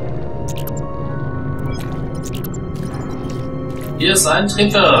 Hier ist ein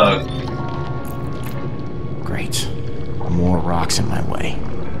Triebwerk. Great. More rocks in my way.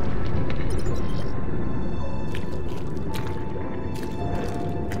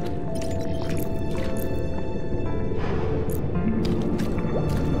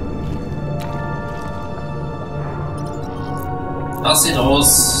 Das sieht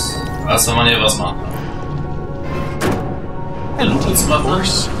aus, als wenn man hier was macht. Hello, of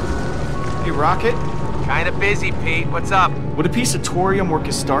course. Hey, Rocket. Kinda busy, Pete. What's up? Would a piece of thorium work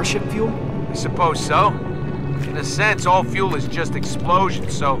as starship fuel? I suppose so. In a sense, all fuel is just explosion,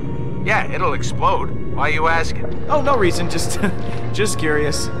 so yeah, it'll explode. Why are you asking? Oh, no reason. Just, just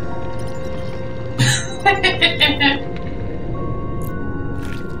curious.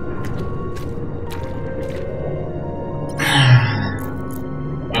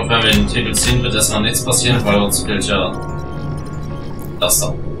 Auch wenn wir den Titel ziehen, wird erstmal nichts passieren, weil uns fehlt ja das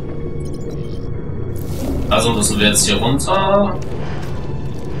da. Also müssen wir jetzt hier runter.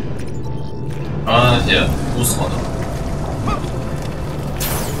 Hier, Fuß runter.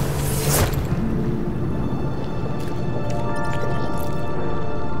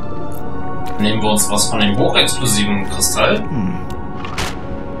 Nehmen wir uns was von dem hochexplosiven Kristall?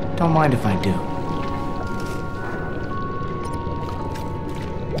 Don't mind if I do.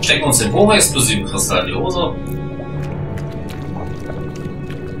 Stecken uns den hochexplosiven Kristall in die Hose.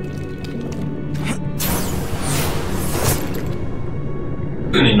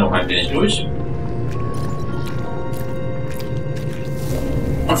 Füllen ihn noch ein wenig durch.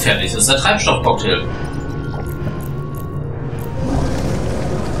 Und fertig ist der Treibstoffcocktail.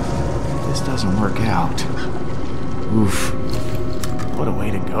 This doesn't work out. Oof. What a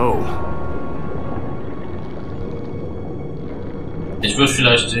way to go. Ich würde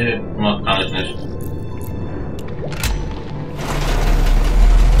vielleicht die... Na, kann ich nicht.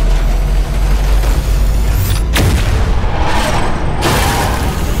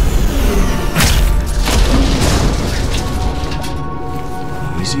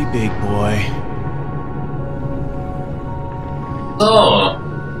 Easy, big boy. So.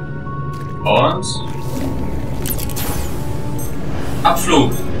 Und...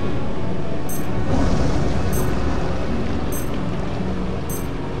 Abflug.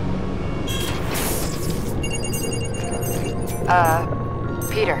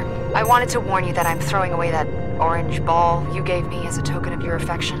 Peter, I wanted to warn you that I'm throwing away that orange ball you gave me as a token of your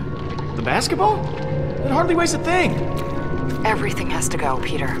affection. The basketball? It hardly weighs a thing. Everything has to go,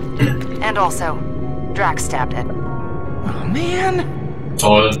 Peter. And also, Drax stabbed it. Oh, man.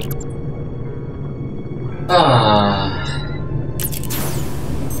 Toll.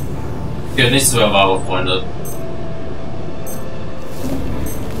 Geht nichts über wahre Freunde.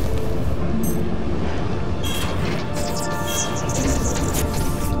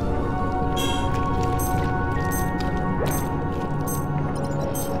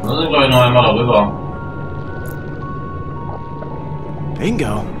 Wir sind, glaube ich, noch einmal darüber.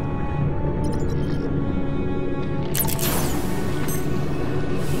 Bingo.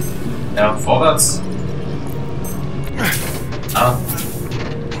 Ja, vorwärts. Ah.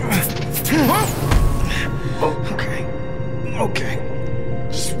 Oh. Okay. Okay.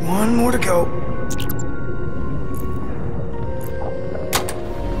 Just one more to go.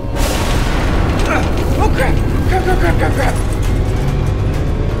 Oh, crap. Crap.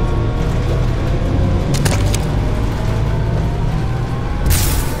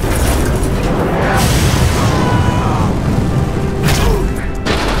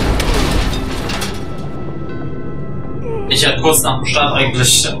 Ich hätte kurz nach dem Start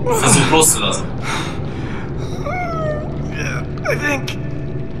eigentlich versucht loszulassen. I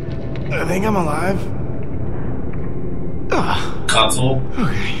think I'm alive. Gerade so.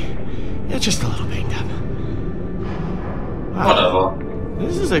 Okay. Yeah, just a little banged up. Wow. Whatever.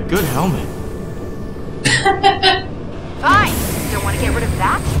 This is a good helmet. Fine. Don't want to get rid of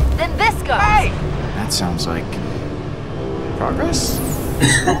that? Then this goes. Hey! That sounds like progress.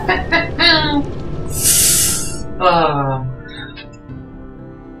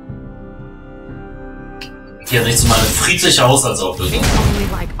 Hier riecht mal eine friedliche Haushaltsauflösung. It's only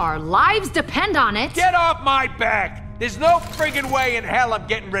like our lives depend on it. Get off my back! There's no friggin' way in hell I'm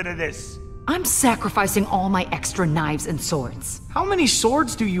getting rid of this. I'm sacrificing all my extra knives and swords. How many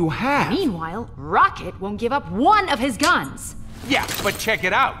swords do you have? Meanwhile, Rocket won't give up one of his guns. Yeah, but check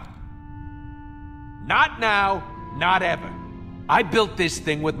it out. Not now, not ever. I built this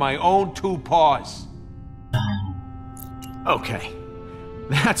thing with my own 2 paws. Okay.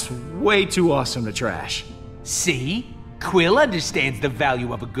 That's way too awesome to trash. See? Quill understands the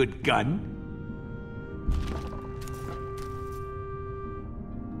value of a good gun.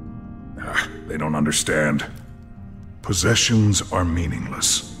 They don't understand. Possessions are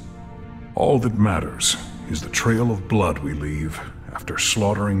meaningless. All that matters is the trail of blood we leave after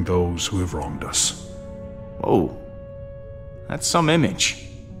slaughtering those who have wronged us. Oh, that's some image.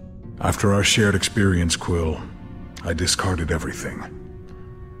 After our shared experience, Quill, I discarded everything.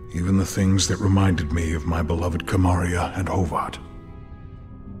 Even the things that reminded me of my beloved Kamaria and Hovat.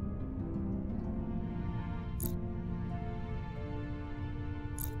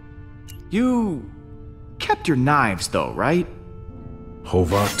 You kept your knives, though, right?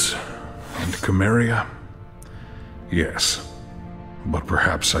 Hovat and Chimeria? Yes. But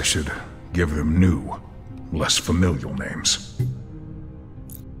perhaps I should give them new, less familial names.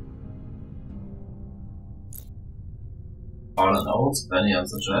 Hall and Oates, Benny and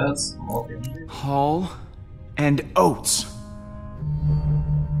the Jets, Hall and Oates.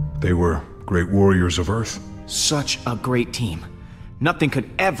 They were great warriors of Earth. Such a great team. Nothing could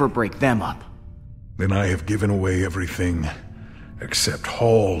ever break them up. Then I have given away everything except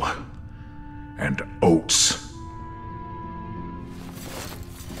Hall and Oates.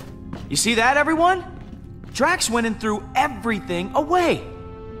 You see that, everyone? Drax went and threw everything away.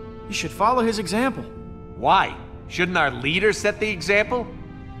 You should follow his example. Why? Shouldn't our leader set the example?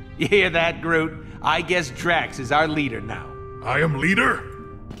 You hear that, Groot? I guess Drax is our leader now. I am leader?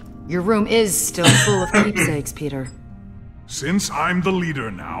 Your room is still full of keepsakes, Peter. Since I'm the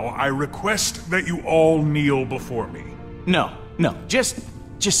leader now, I request that you all kneel before me. No, just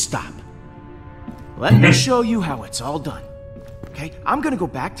stop. Let me show you how it's all done. Okay, I'm gonna go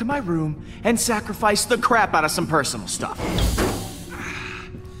back to my room and sacrifice the crap out of some personal stuff.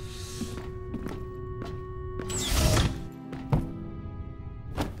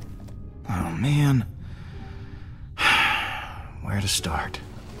 Oh man. Where to start?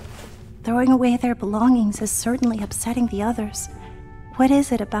 Throwing away their belongings is certainly upsetting the others. What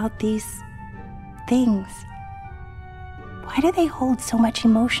is it about these things? Why do they hold so much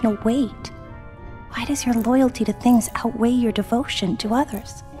emotional weight? Why does your loyalty to things outweigh your devotion to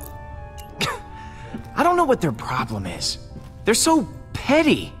others? I don't know what their problem is. They're so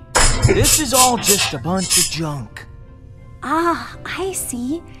petty. This is all just a bunch of junk. Ah, I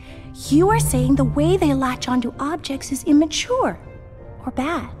see. You are saying the way they latch onto objects is immature or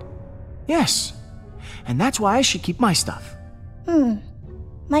bad. Yes, and that's why I should keep my stuff.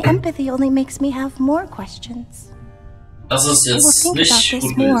 My empathy only makes me have more questions. Das ist I will jetzt think nicht about this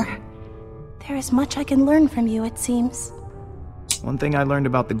gut more. gewesen. There is much I can learn from you, it seems. One thing I learned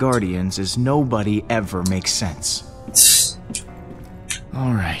about the Guardians is nobody ever makes sense.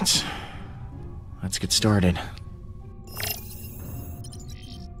 All right, let's get started.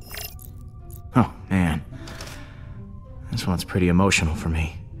 Oh, man. This one's pretty emotional for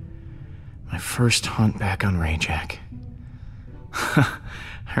me. My first hunt back on Rayjack.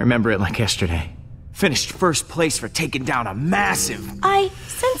 I remember it like yesterday. Finished first place for taking down a massive... I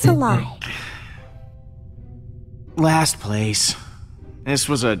sense a lie. Last place. This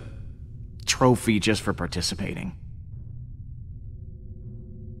was a trophy just for participating.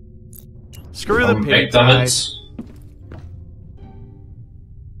 Screw the pig Weg damit.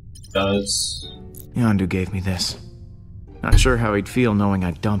 guys. Yondu gave me this. Not sure how he'd feel knowing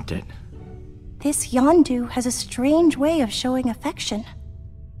I dumped it. This Yondu has a strange way of showing affection.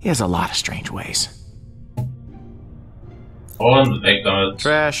 He has a lot of strange ways. Und weg damit.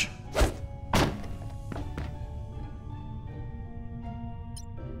 Trash.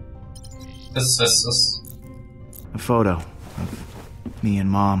 Das. A photo of me and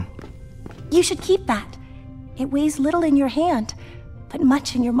Mom. You should keep that. It weighs little in your hand, but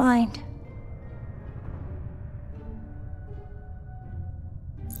much in your mind.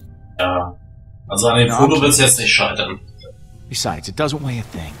 Ja. Also an dem No, Foto wird's jetzt nicht scheitern. Besides, it doesn't weigh a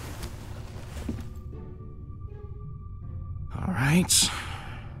thing. Alright.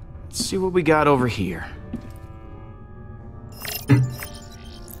 Let's see what we got over here.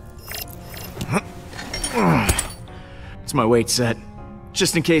 It's my weight set.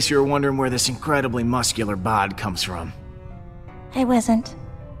 Just in case you were wondering where this incredibly muscular bod comes from. I wasn't.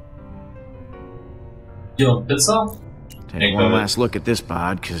 Hier und Pizza? Take one last look at this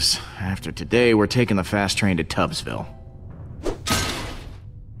bod, because after today, we're taking the fast train to Tubbsville.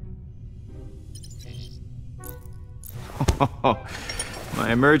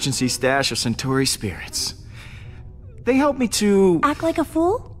 My emergency stash of Centauri spirits. They help me to... Act like a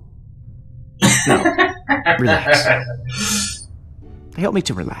fool? No. Relax. They help me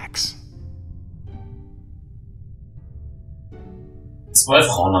to relax. Zwei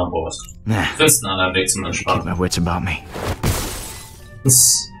Frauen an Bord. Nah. Christen an der Weg zum Keep Entspannen. my wits about me.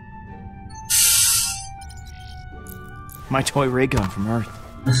 My toy ray gun from Earth.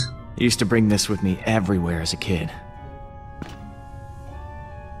 I used to bring this with me everywhere as a kid.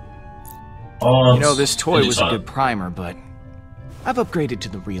 Und You know, this toy was a digital. good primer, but I've upgraded to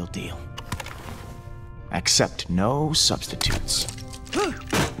the real deal. Accept no substitutes.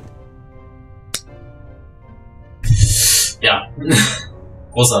 Ja.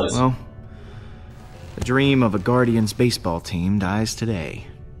 Großartig. Well, the dream of a Guardians baseball team dies today.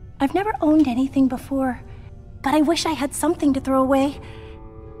 I've never owned anything before, but I wish I had something to throw away.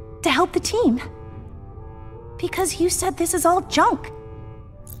 To help the team. Because you said this is all junk.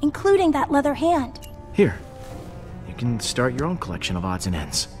 Including that leather hand. Here. You can start your own collection of odds and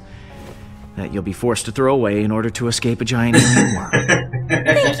ends. That you'll be forced to throw away in order to escape a giant alien worm.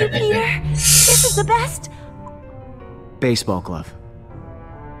 Thank you, Peter. This is the best... Baseball glove.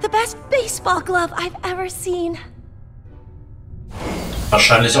 The best baseball glove I've ever seen.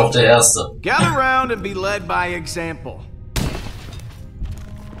 Wahrscheinlich auch der erste. Gather round and be led by example.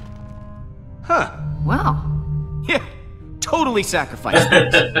 Huh. Wow. Yeah, totally sacrificed.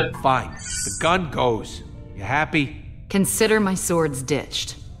 Fine. The gun goes. You happy? Consider my swords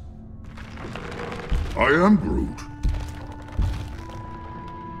ditched. I am Groot.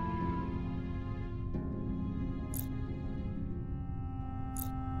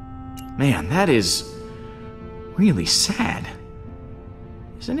 Man, that is really sad.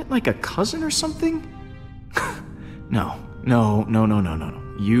 Isn't it like a cousin or something? No.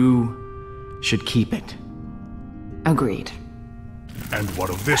 You should keep it. Agreed. And what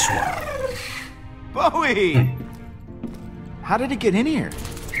of this one? Bowie! How did it get in here?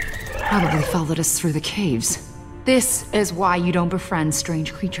 Probably followed us through the caves. This is why you don't befriend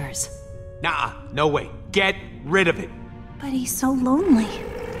strange creatures. Nah, no way. Get rid of it. But he's so lonely.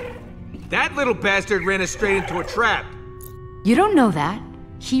 That little bastard ran us straight into a trap. You don't know that.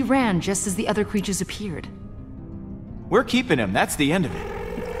 He ran just as the other creatures appeared. We're keeping him, that's the end of it.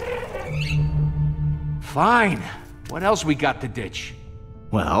 Fine. What else we got to ditch?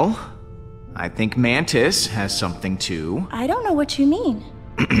 Well, I think Mantis has something too. I don't know what you mean.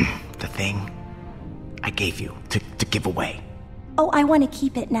 The thing I gave you to give away. Oh, I want to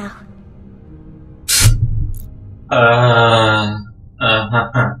keep it now.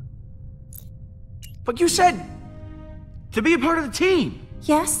 But you said to be a part of the team.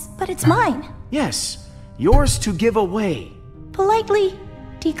 Yes, but it's mine. Yes, yours to give away. Politely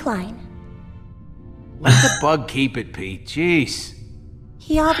decline. Let the bug keep it, Pete. Jeez.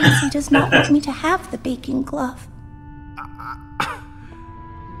 He obviously does not want me to have the baking glove.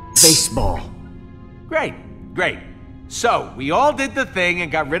 Baseball. Great. So, we all did the thing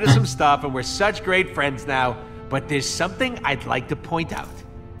and got rid of some stuff and we're such great friends now, but there's something I'd like to point out.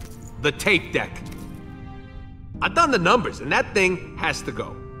 The tape deck. I've done the numbers and that thing has to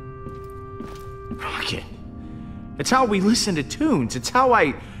go. Rocket. It's how we listen to tunes. It's how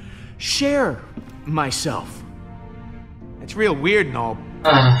I share myself. It's real weird and all,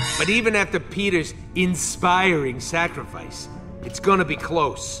 but even after Peter's inspiring sacrifice, it's gonna be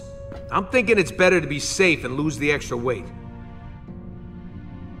close. I'm thinking it's better to be safe and lose the extra weight.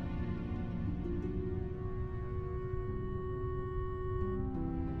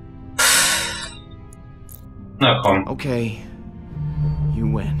 Na komm. Okay, you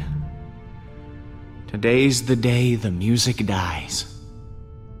win. Today's the day the music dies.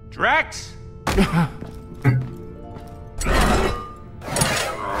 Drax?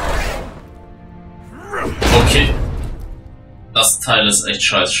 Okay. Das Teil ist echt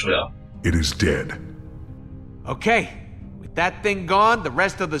scheiß schwer. It is dead. Okay, with that thing gone, the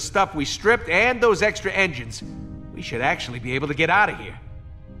rest of the stuff we stripped, and those extra engines, we should actually be able to get out of here.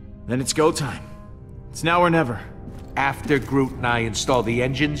 Then it's go time. It's now or never. After Groot and I install the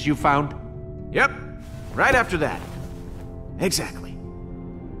engines you found? Yep, right after that. Exactly.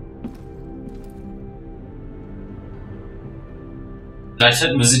 Vielleicht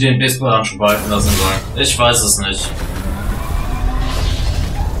hätten wir sie den Baseballhandschuh behalten lassen sollen. Ich weiß es nicht.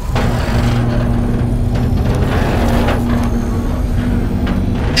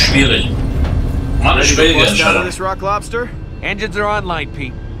 Schwierig. Mal eine schwierige Entscheidung. This rock lobster? Engines are online,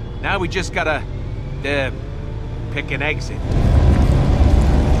 Pete. Now we just gotta, pick an exit.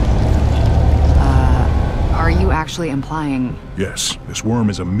 Are you actually implying... Yes, this worm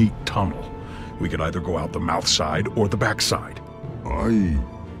is a meat tunnel. We could either go out the mouth side or the back side. I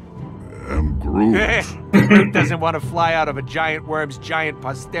am Groot. Groot doesn't want to fly out of a giant worm's giant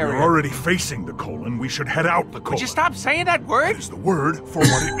posterior. We're already facing the colon. We should head out the colon. Would you stop saying that word? It is the word for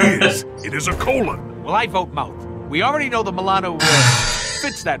what it is. It is a colon. Well, I vote mouth. We already know the Milano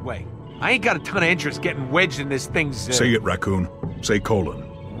fits that way. I ain't got a ton of interest getting wedged in this thing's... Say it, raccoon. Say colon.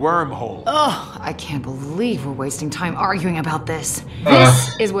 Wormhole. Oh, I can't believe we're wasting time arguing about this.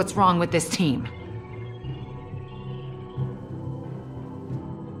 This is what's wrong with this team.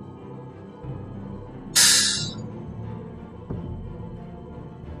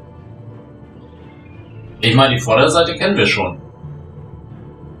 Ich meine, die Vorderseite kennen wir schon.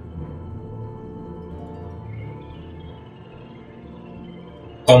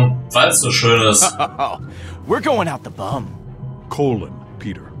 Komm, weil es so schön ist. We're going out the bum. Colon,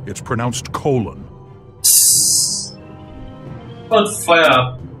 Peter. It's pronounced colon. Und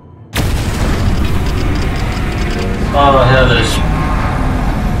Feuer. Oh, herrlich.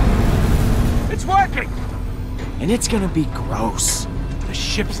 It's working! And it's gonna be gross. The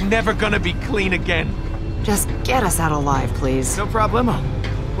ship's never gonna be clean again. Just get us out alive, please. No problemo.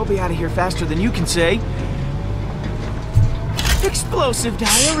 We'll be out of here faster than you can say. Explosive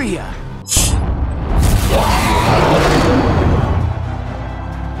diarrhea.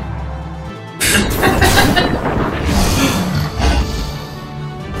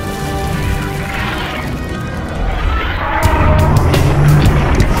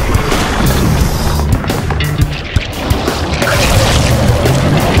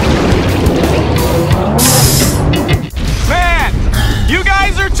 Man, you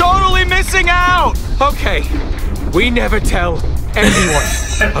guys are totally missing out. Okay, we never tell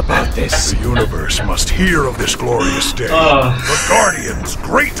anyone about this. The universe must hear of this glorious day. The Guardian's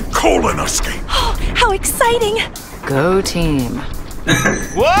great colon escape. Oh, how exciting! Go team.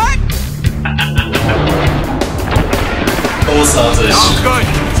 What? Großartig. Sounds good.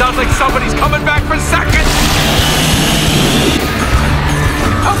 Sounds like somebody's coming back for seconds.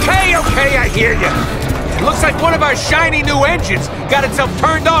 Okay, I hear you. It looks like one of our shiny new engines got itself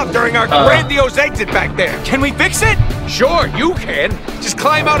turned off during our grandiose exit back there. Can we fix it? Sure, you can. Just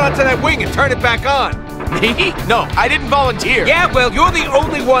climb out onto that wing and turn it back on. Me? No, I didn't volunteer. Yeah, well, you're the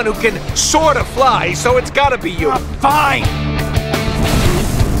only one who can sort of fly, so it's gotta be you. Fine.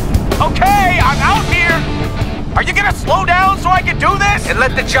 Okay, I'm out here. Are you gonna slow down so I can do this? And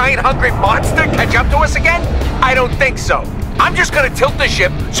let the giant hungry monster catch up to us again? I don't think so. I'm just gonna tilt the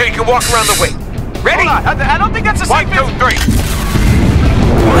ship so you can walk around the wing. Ready? Hold on, I don't think that's a safe 1, 2, 3.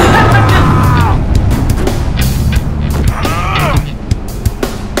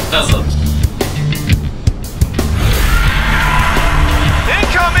 Klasse.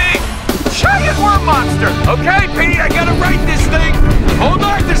 Incoming! Giant worm monster! Okay, P, I gotta right this thing. Hold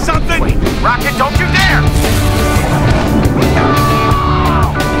on to something. Wait, Rocket, don't you dare!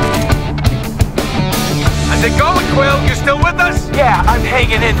 How's it going, Quill? You still with us? Yeah, I'm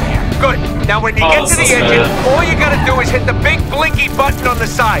hanging in there. Good. Now when you get to the engine, all you gotta do is hit the big blinky button on the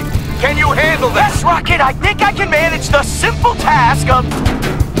side. Can you handle that? Yes, Rocket, I think I can manage the simple task of...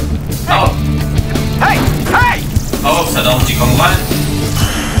 Oh. Hey! Hey! Oh, verdammt, die kommen rein.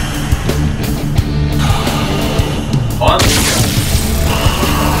 Und?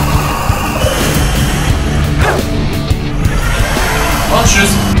 Und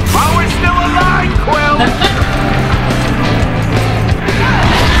tschüss. Power's still alive, Quill!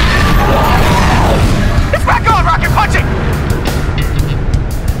 It's back on, Rocket, punch it!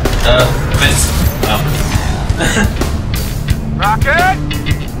 Mist. Ja. Rocket!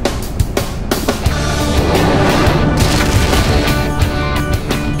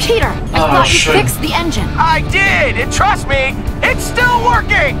 Peter, I thought you fixed the engine. I did, and trust me, it's still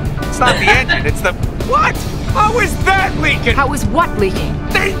working! It's not the engine, it's the... What? How is that leaking? How is what leaking?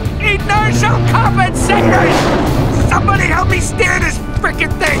 The inertial compensators! Somebody help me steer this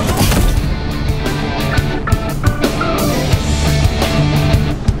frickin' thing!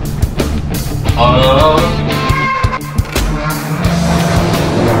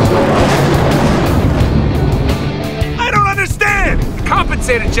 I don't understand! The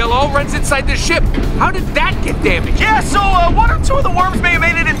compensator gel all runs inside the ship. How did that get damaged? Yeah, so one or two of the worms may have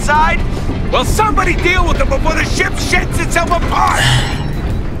made it inside. Well, somebody deal with them before the ship sheds itself apart!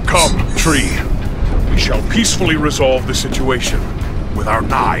 Come, Tree. We shall peacefully resolve the situation with our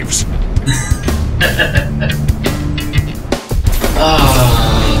knives.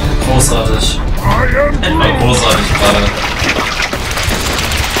 Großartig. War großartig gerade.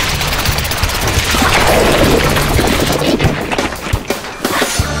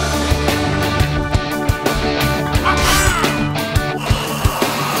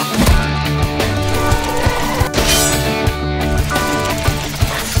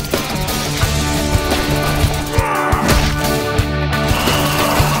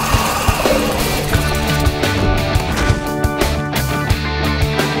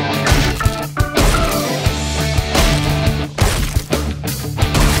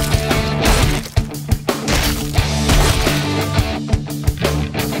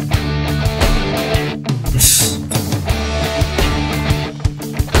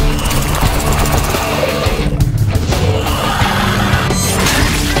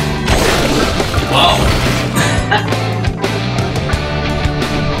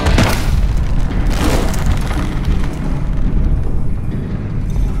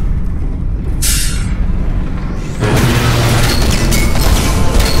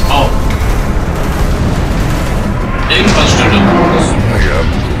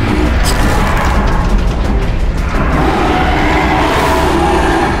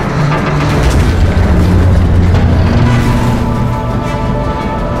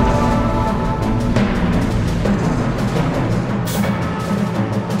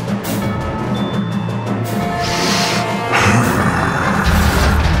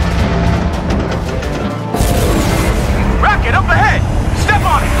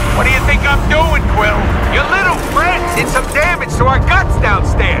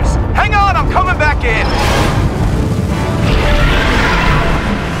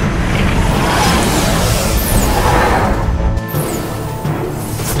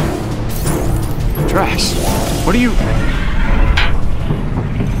 What are you...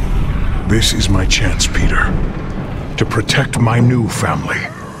 This is my chance, Peter. To protect my new family.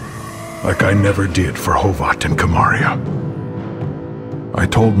 Like I never did for Hovat and Kamaria. I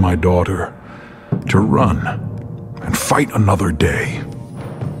told my daughter to run and fight another day.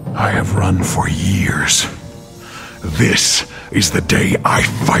 I have run for years. This is the day I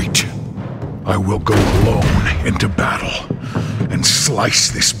fight. I will go alone into battle and slice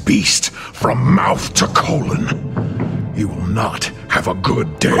this beast from mouth to colon. He will not have a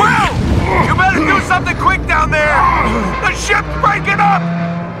good day. Whoa! You better do something quick down there! The ship's breaking up!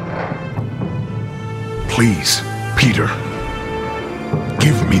 Please, Peter.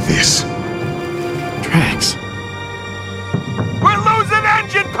 Give me this. Drax. We're losing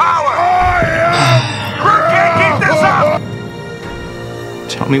engine power! Crew can't keep this up!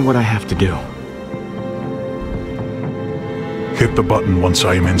 Tell me what I have to do. Hit the button once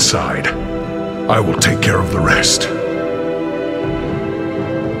I am inside. I will take care of the rest.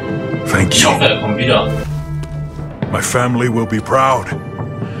 Thank you. My family will be proud,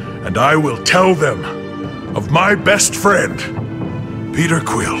 and I will tell them of my best friend, Peter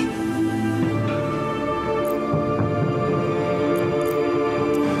Quill.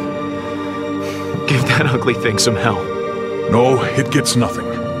 Give that ugly thing some hell. No, it gets nothing.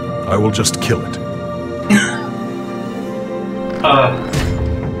 I will just kill it.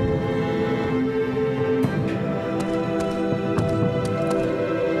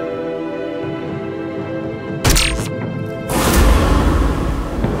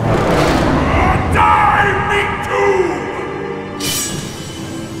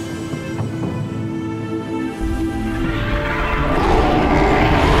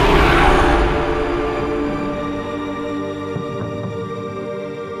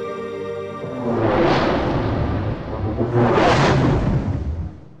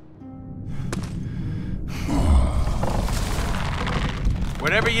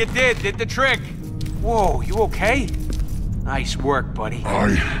 Whatever you did the trick. Whoa, you okay? Nice work, buddy.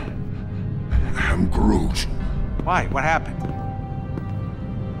 I am Groot. Why? What happened?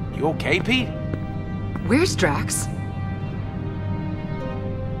 You okay, Pete? Where's Drax?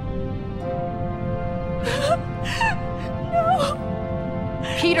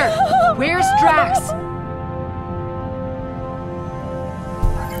 Peter, where's Drax?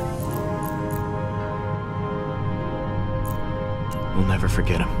 We'll never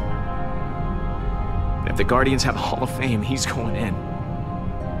forget him. If the Guardians have a Hall of Fame, he's going in.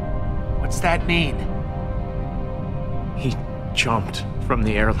 What's that mean? He jumped from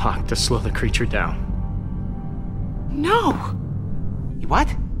the airlock to slow the creature down. No!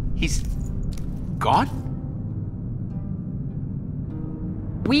 What? He's gone?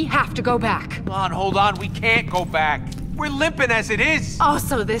 We have to go back. Hold on, we can't go back. We're limping as it is. Oh,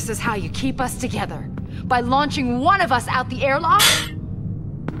 so this is how you keep us together? By launching one of us out the airlock?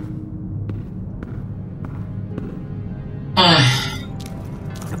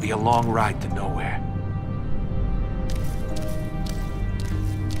 It'll be a long ride to nowhere.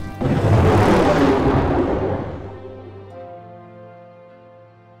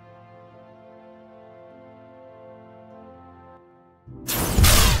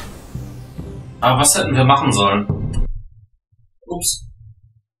 Aber was hätten wir machen sollen? Ups.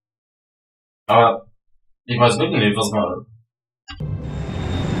 Aber ich weiß wirklich nicht, was wir...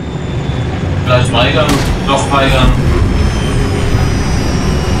 Vielleicht weigern, doch weigern.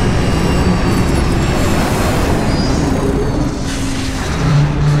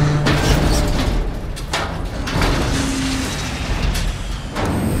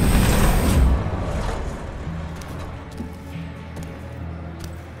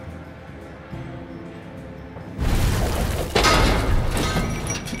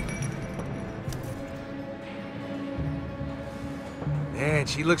 Man,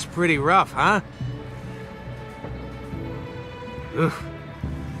 she looks pretty rough, huh? Oof.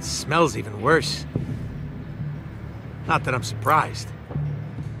 It smells even worse. Not that I'm surprised.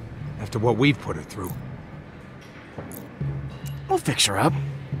 After what we've put her through. We'll fix her up.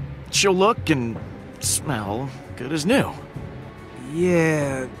 She'll look and smell good as new.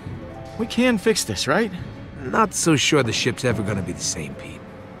 Yeah. We can fix this, right? Not so sure the ship's ever gonna be the same, Pete.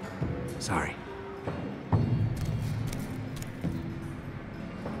 Sorry.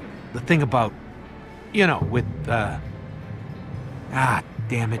 The thing about, you know, with, damn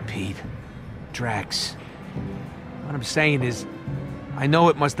it, Pete. Drax. What I'm saying is, I know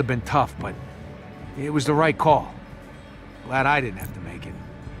it must have been tough, but it was the right call. Glad I didn't have to make it.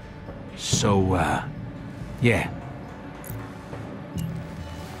 So, yeah.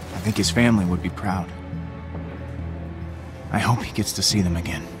 I think his family would be proud. I hope he gets to see them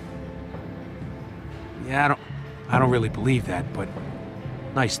again. Yeah, I don't really believe that, but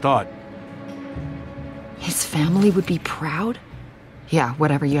nice thought. His family would be proud? Yeah,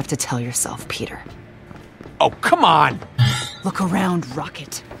 whatever you have to tell yourself, Peter. Oh, come on! Look around,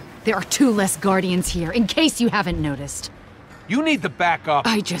 Rocket. There are 2 less Guardians here, in case you haven't noticed. You need to back up.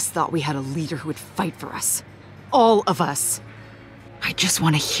 I just thought we had a leader who would fight for us. All of us. I just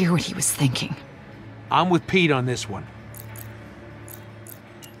want to hear what he was thinking. I'm with Pete on this one.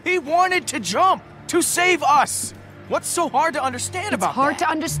 He wanted to jump to save us. What's so hard to understand about that? It's hard to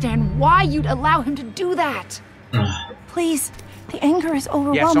understand why you'd allow him to do that. Please, the anger is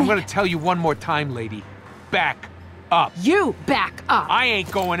overwhelming. Yeah, so I'm gonna tell you one more time, lady. Back up. You back up. I ain't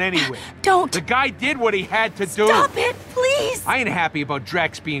going anywhere. Don't. The guy did what he had to do. Stop it, please. I ain't happy about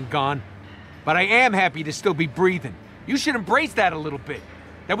Drax being gone, but I am happy to still be breathing. You should embrace that a little bit.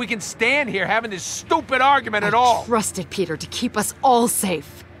 That we can stand here having this stupid argument at all. I trusted Peter to keep us all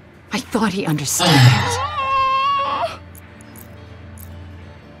safe. I thought he understood that.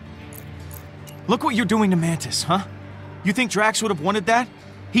 Look what you're doing to Mantis, huh? You think Drax would have wanted that?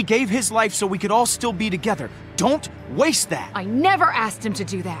 He gave his life so we could all still be together. Don't waste that. I never asked him to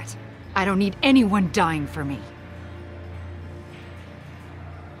do that. I don't need anyone dying for me.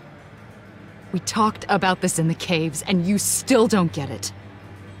 We talked about this in the caves, and you still don't get it.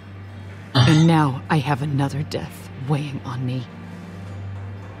 And now I have another death weighing on me.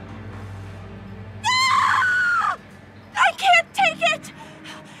 I can't take it!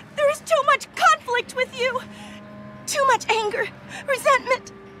 There is too much conflict with you. Too much anger,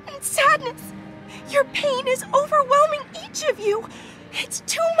 resentment, and sadness. Your pain is overwhelming each of you. It's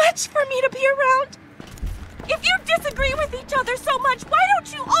too much for me to be around. If you disagree with each other so much, why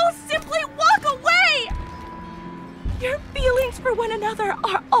don't you all simply walk away? Your feelings for one another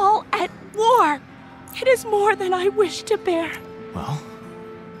are all at war. It is more than I wish to bear. Well,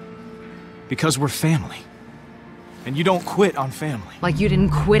 because we're family. And you don't quit on family. Like you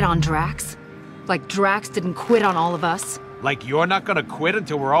didn't quit on Drax? Like Drax didn't quit on all of us? Like you're not gonna quit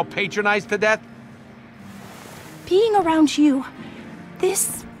until we're all patronized to death? Being around you,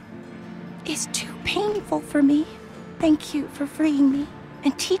 this is too painful for me. Thank you for freeing me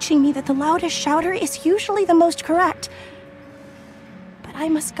and teaching me that the loudest shouter is usually the most correct. But I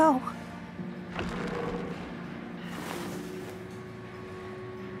must go.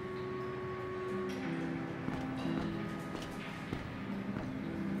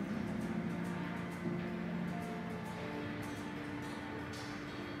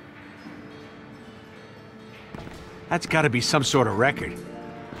 That's gotta be some sort of record.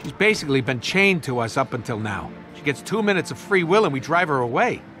 She's basically been chained to us up until now. She gets 2 minutes of free will and we drive her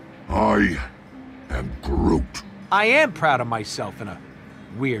away. I am Groot. I am proud of myself in a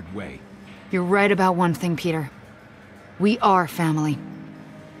weird way. You're right about one thing, Peter. We are family.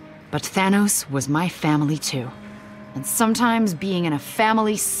 But Thanos was my family too. And sometimes being in a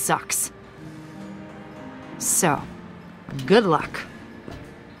family sucks. So, good luck.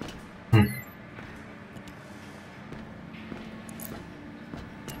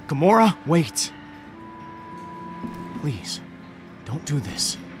 Gamora, wait. Please, don't do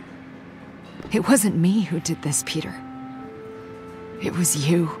this. It wasn't me who did this, Peter. It was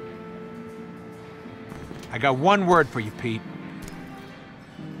you. I got one word for you, Pete.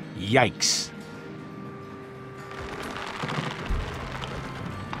 Yikes.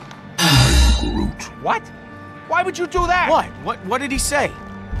 I'm Groot. What? Why would you do that? What did he say?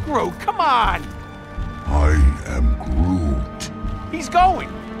 Groot, come on! I am Groot. He's going.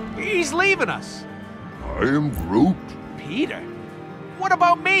 He's leaving us. I am Groot. Peter? What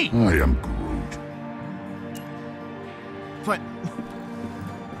about me? I am Groot. But...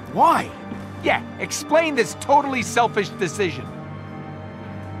 why? Yeah, explain this totally selfish decision.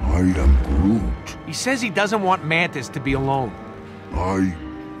 I am Groot. He says he doesn't want Mantis to be alone. I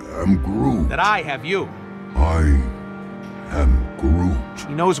am Groot. That I have you. I am Groot.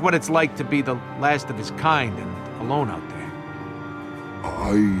 He knows what it's like to be the last of his kind and alone out there.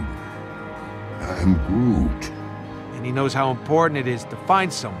 I am Groot. And he knows how important it is to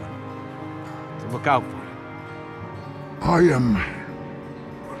find someone to look out for you. I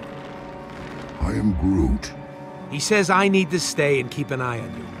am Groot. He says I need to stay and keep an eye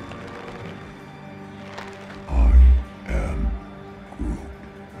on you. I am Groot.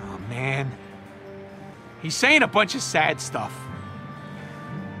 Oh, man. He's saying a bunch of sad stuff.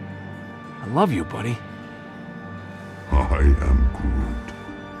 I love you, buddy. I am Groot.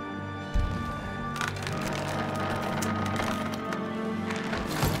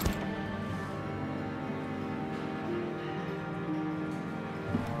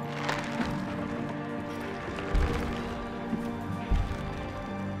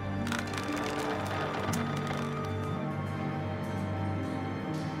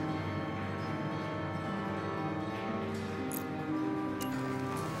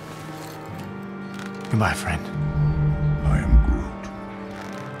 Goodbye, friend. I am Groot.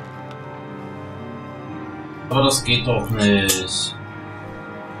 Aber das geht doch nicht.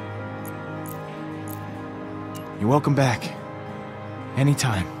 You're welcome back.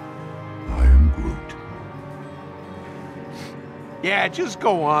 Anytime. I am Groot. Yeah, just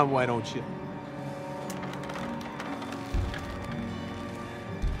go on, why don't you?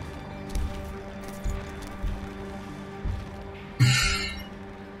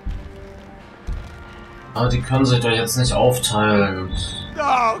 Aber die können sich doch jetzt nicht aufteilen.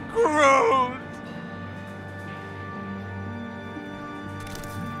 Oh, Groot!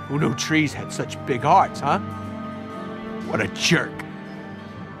 Who knew trees had such big hearts, huh? What a jerk.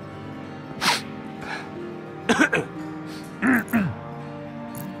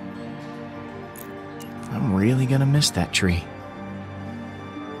 I'm really gonna miss that tree.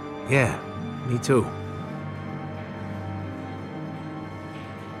 Yeah, me too.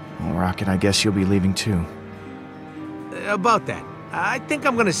 Well, Rocket, I guess you'll be leaving too. About that, I think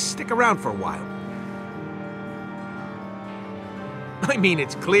I'm gonna stick around for a while. I mean,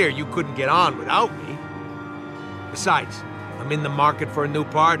 it's clear you couldn't get on without me. Besides, I'm in the market for a new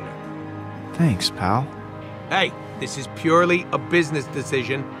partner. Thanks, pal. Hey, this is purely a business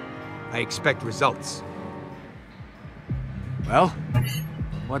decision. I expect results. Well,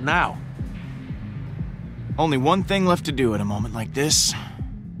 what now? Only one thing left to do at a moment like this.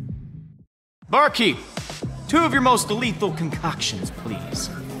 Barkeep, 2 of your most lethal concoctions, please.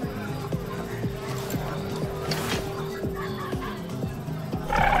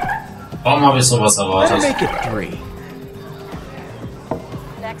 Warum habe ich sowas Better erwartet? make it 3.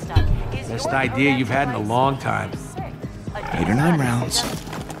 Best idea you've had in a long time. 8 or 9 rounds,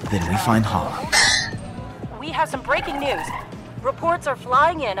 then we find Hollow. We have some breaking news. Reports are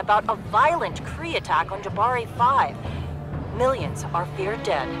flying in about a violent Kree attack on Jabari 5. Millions are feared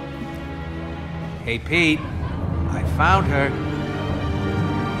dead. Hey, Pete, I found her.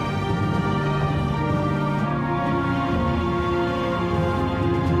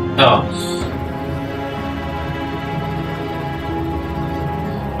 Ja.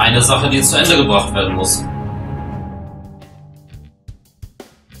 Eine Sache, die zu Ende gebracht werden muss.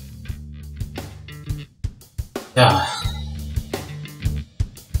 Ja.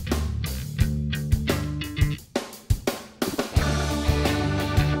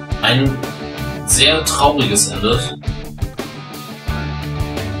 Ein sehr trauriges Ende.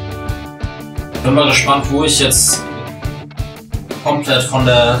 Bin mal gespannt, wo ich jetzt komplett von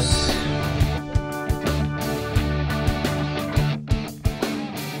der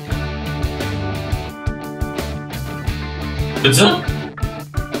Bitte?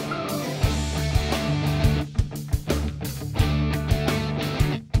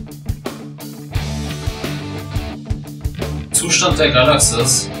 Zustand der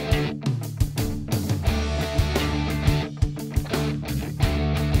Galaxis.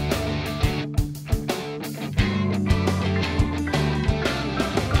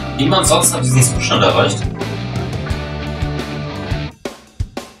 Niemand sonst hat diesen Zustand erreicht.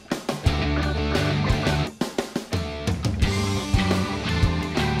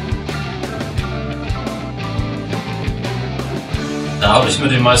 Da habe ich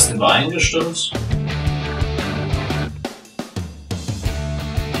mit den meisten übereingestimmt.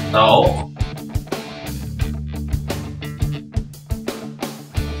 Da auch.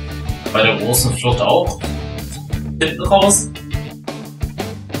 Bei der großen Flucht auch. Hinten raus.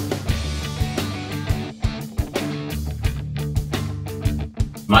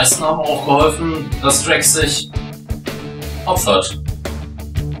 Die meisten haben auch geholfen, dass Drax sich opfert.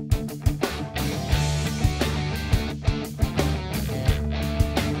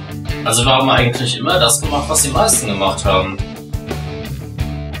 Also wir haben eigentlich immer das gemacht, was die meisten gemacht haben.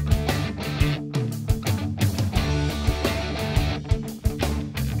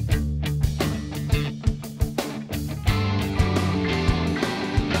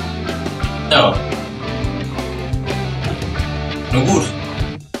 Ja. Nun gut.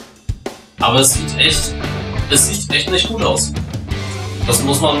 Aber es sieht echt nicht gut aus. Das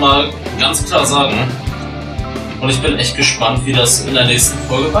muss man mal ganz klar sagen. Und ich bin echt gespannt, wie das in der nächsten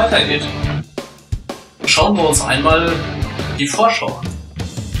Folge weitergeht. Schauen wir uns einmal die Vorschau an.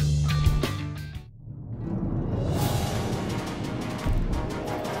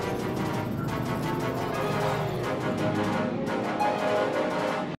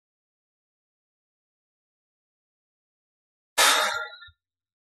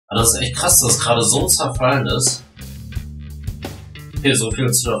 Das ist echt krass, dass es gerade so zerfallen ist. Okay, so viel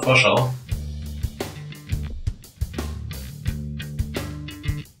zu der Vorschau.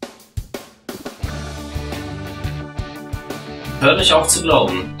 Hör nicht auf zu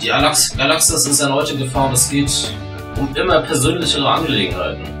glauben. Die Galaxis ist erneute Gefahr und es geht um immer persönlichere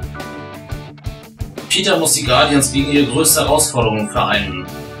Angelegenheiten. Peter muss die Guardians gegen ihre größte Herausforderung vereinen.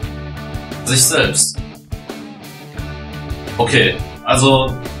 Sich selbst. Okay,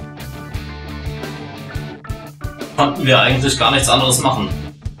 also konnten wir eigentlich gar nichts anderes machen.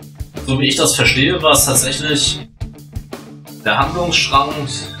 So wie ich das verstehe, war es tatsächlich der Handlungsstrang,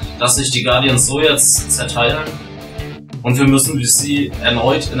 dass sich die Guardians so jetzt zerteilen und wir müssen sie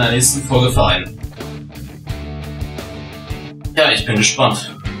erneut in der nächsten Folge vereinen. Ja, ich bin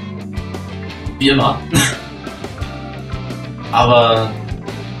gespannt. Wie immer. Aber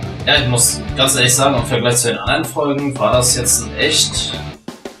ja, ich muss ganz ehrlich sagen, im Vergleich zu den anderen Folgen war das jetzt ein echt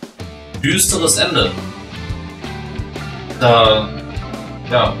düsteres Ende.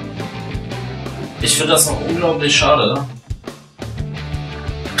 Ja. Ich finde das noch unglaublich schade.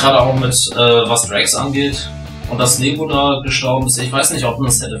 Gerade auch mit, was Drax angeht und dass Nebula gestorben ist. Ich weiß nicht, ob man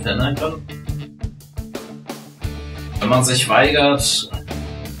das hätte verändern können. Wenn man sich weigert.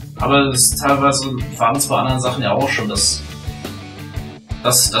 Aber es teilweise waren es bei anderen Sachen ja auch schon, dass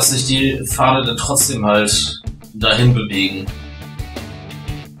sich die Pfade dann trotzdem halt dahin bewegen.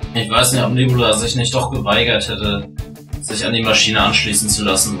 Ich weiß nicht, ob Nebula sich nicht doch geweigert hätte, sich an die Maschine anschließen zu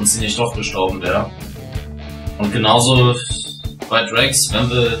lassen und sie nicht doch gestorben wäre. Und genauso bei Drax,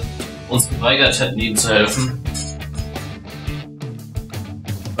 wenn wir uns geweigert hätten, ihm zu helfen.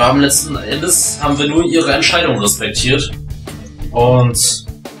 Letzten Endes haben wir nur ihre Entscheidung respektiert. Und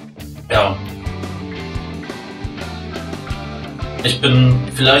ja.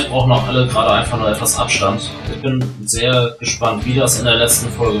 Vielleicht brauchen noch alle gerade einfach nur etwas Abstand. Ich bin sehr gespannt, wie das in der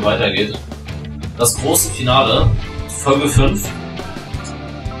letzten Folge weitergeht. Das große Finale, Folge 5.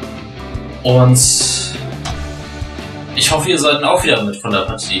 Und ich hoffe, ihr seid auch wieder mit von der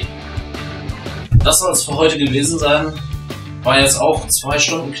Partie. Das soll es für heute gewesen sein. War jetzt auch 2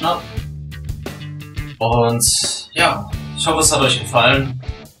 Stunden knapp. Und ja, ich hoffe, es hat euch gefallen.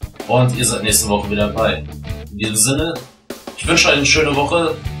 Und ihr seid nächste Woche wieder dabei. In diesem Sinne, ich wünsche euch eine schöne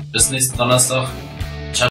Woche. Bis nächsten Donnerstag.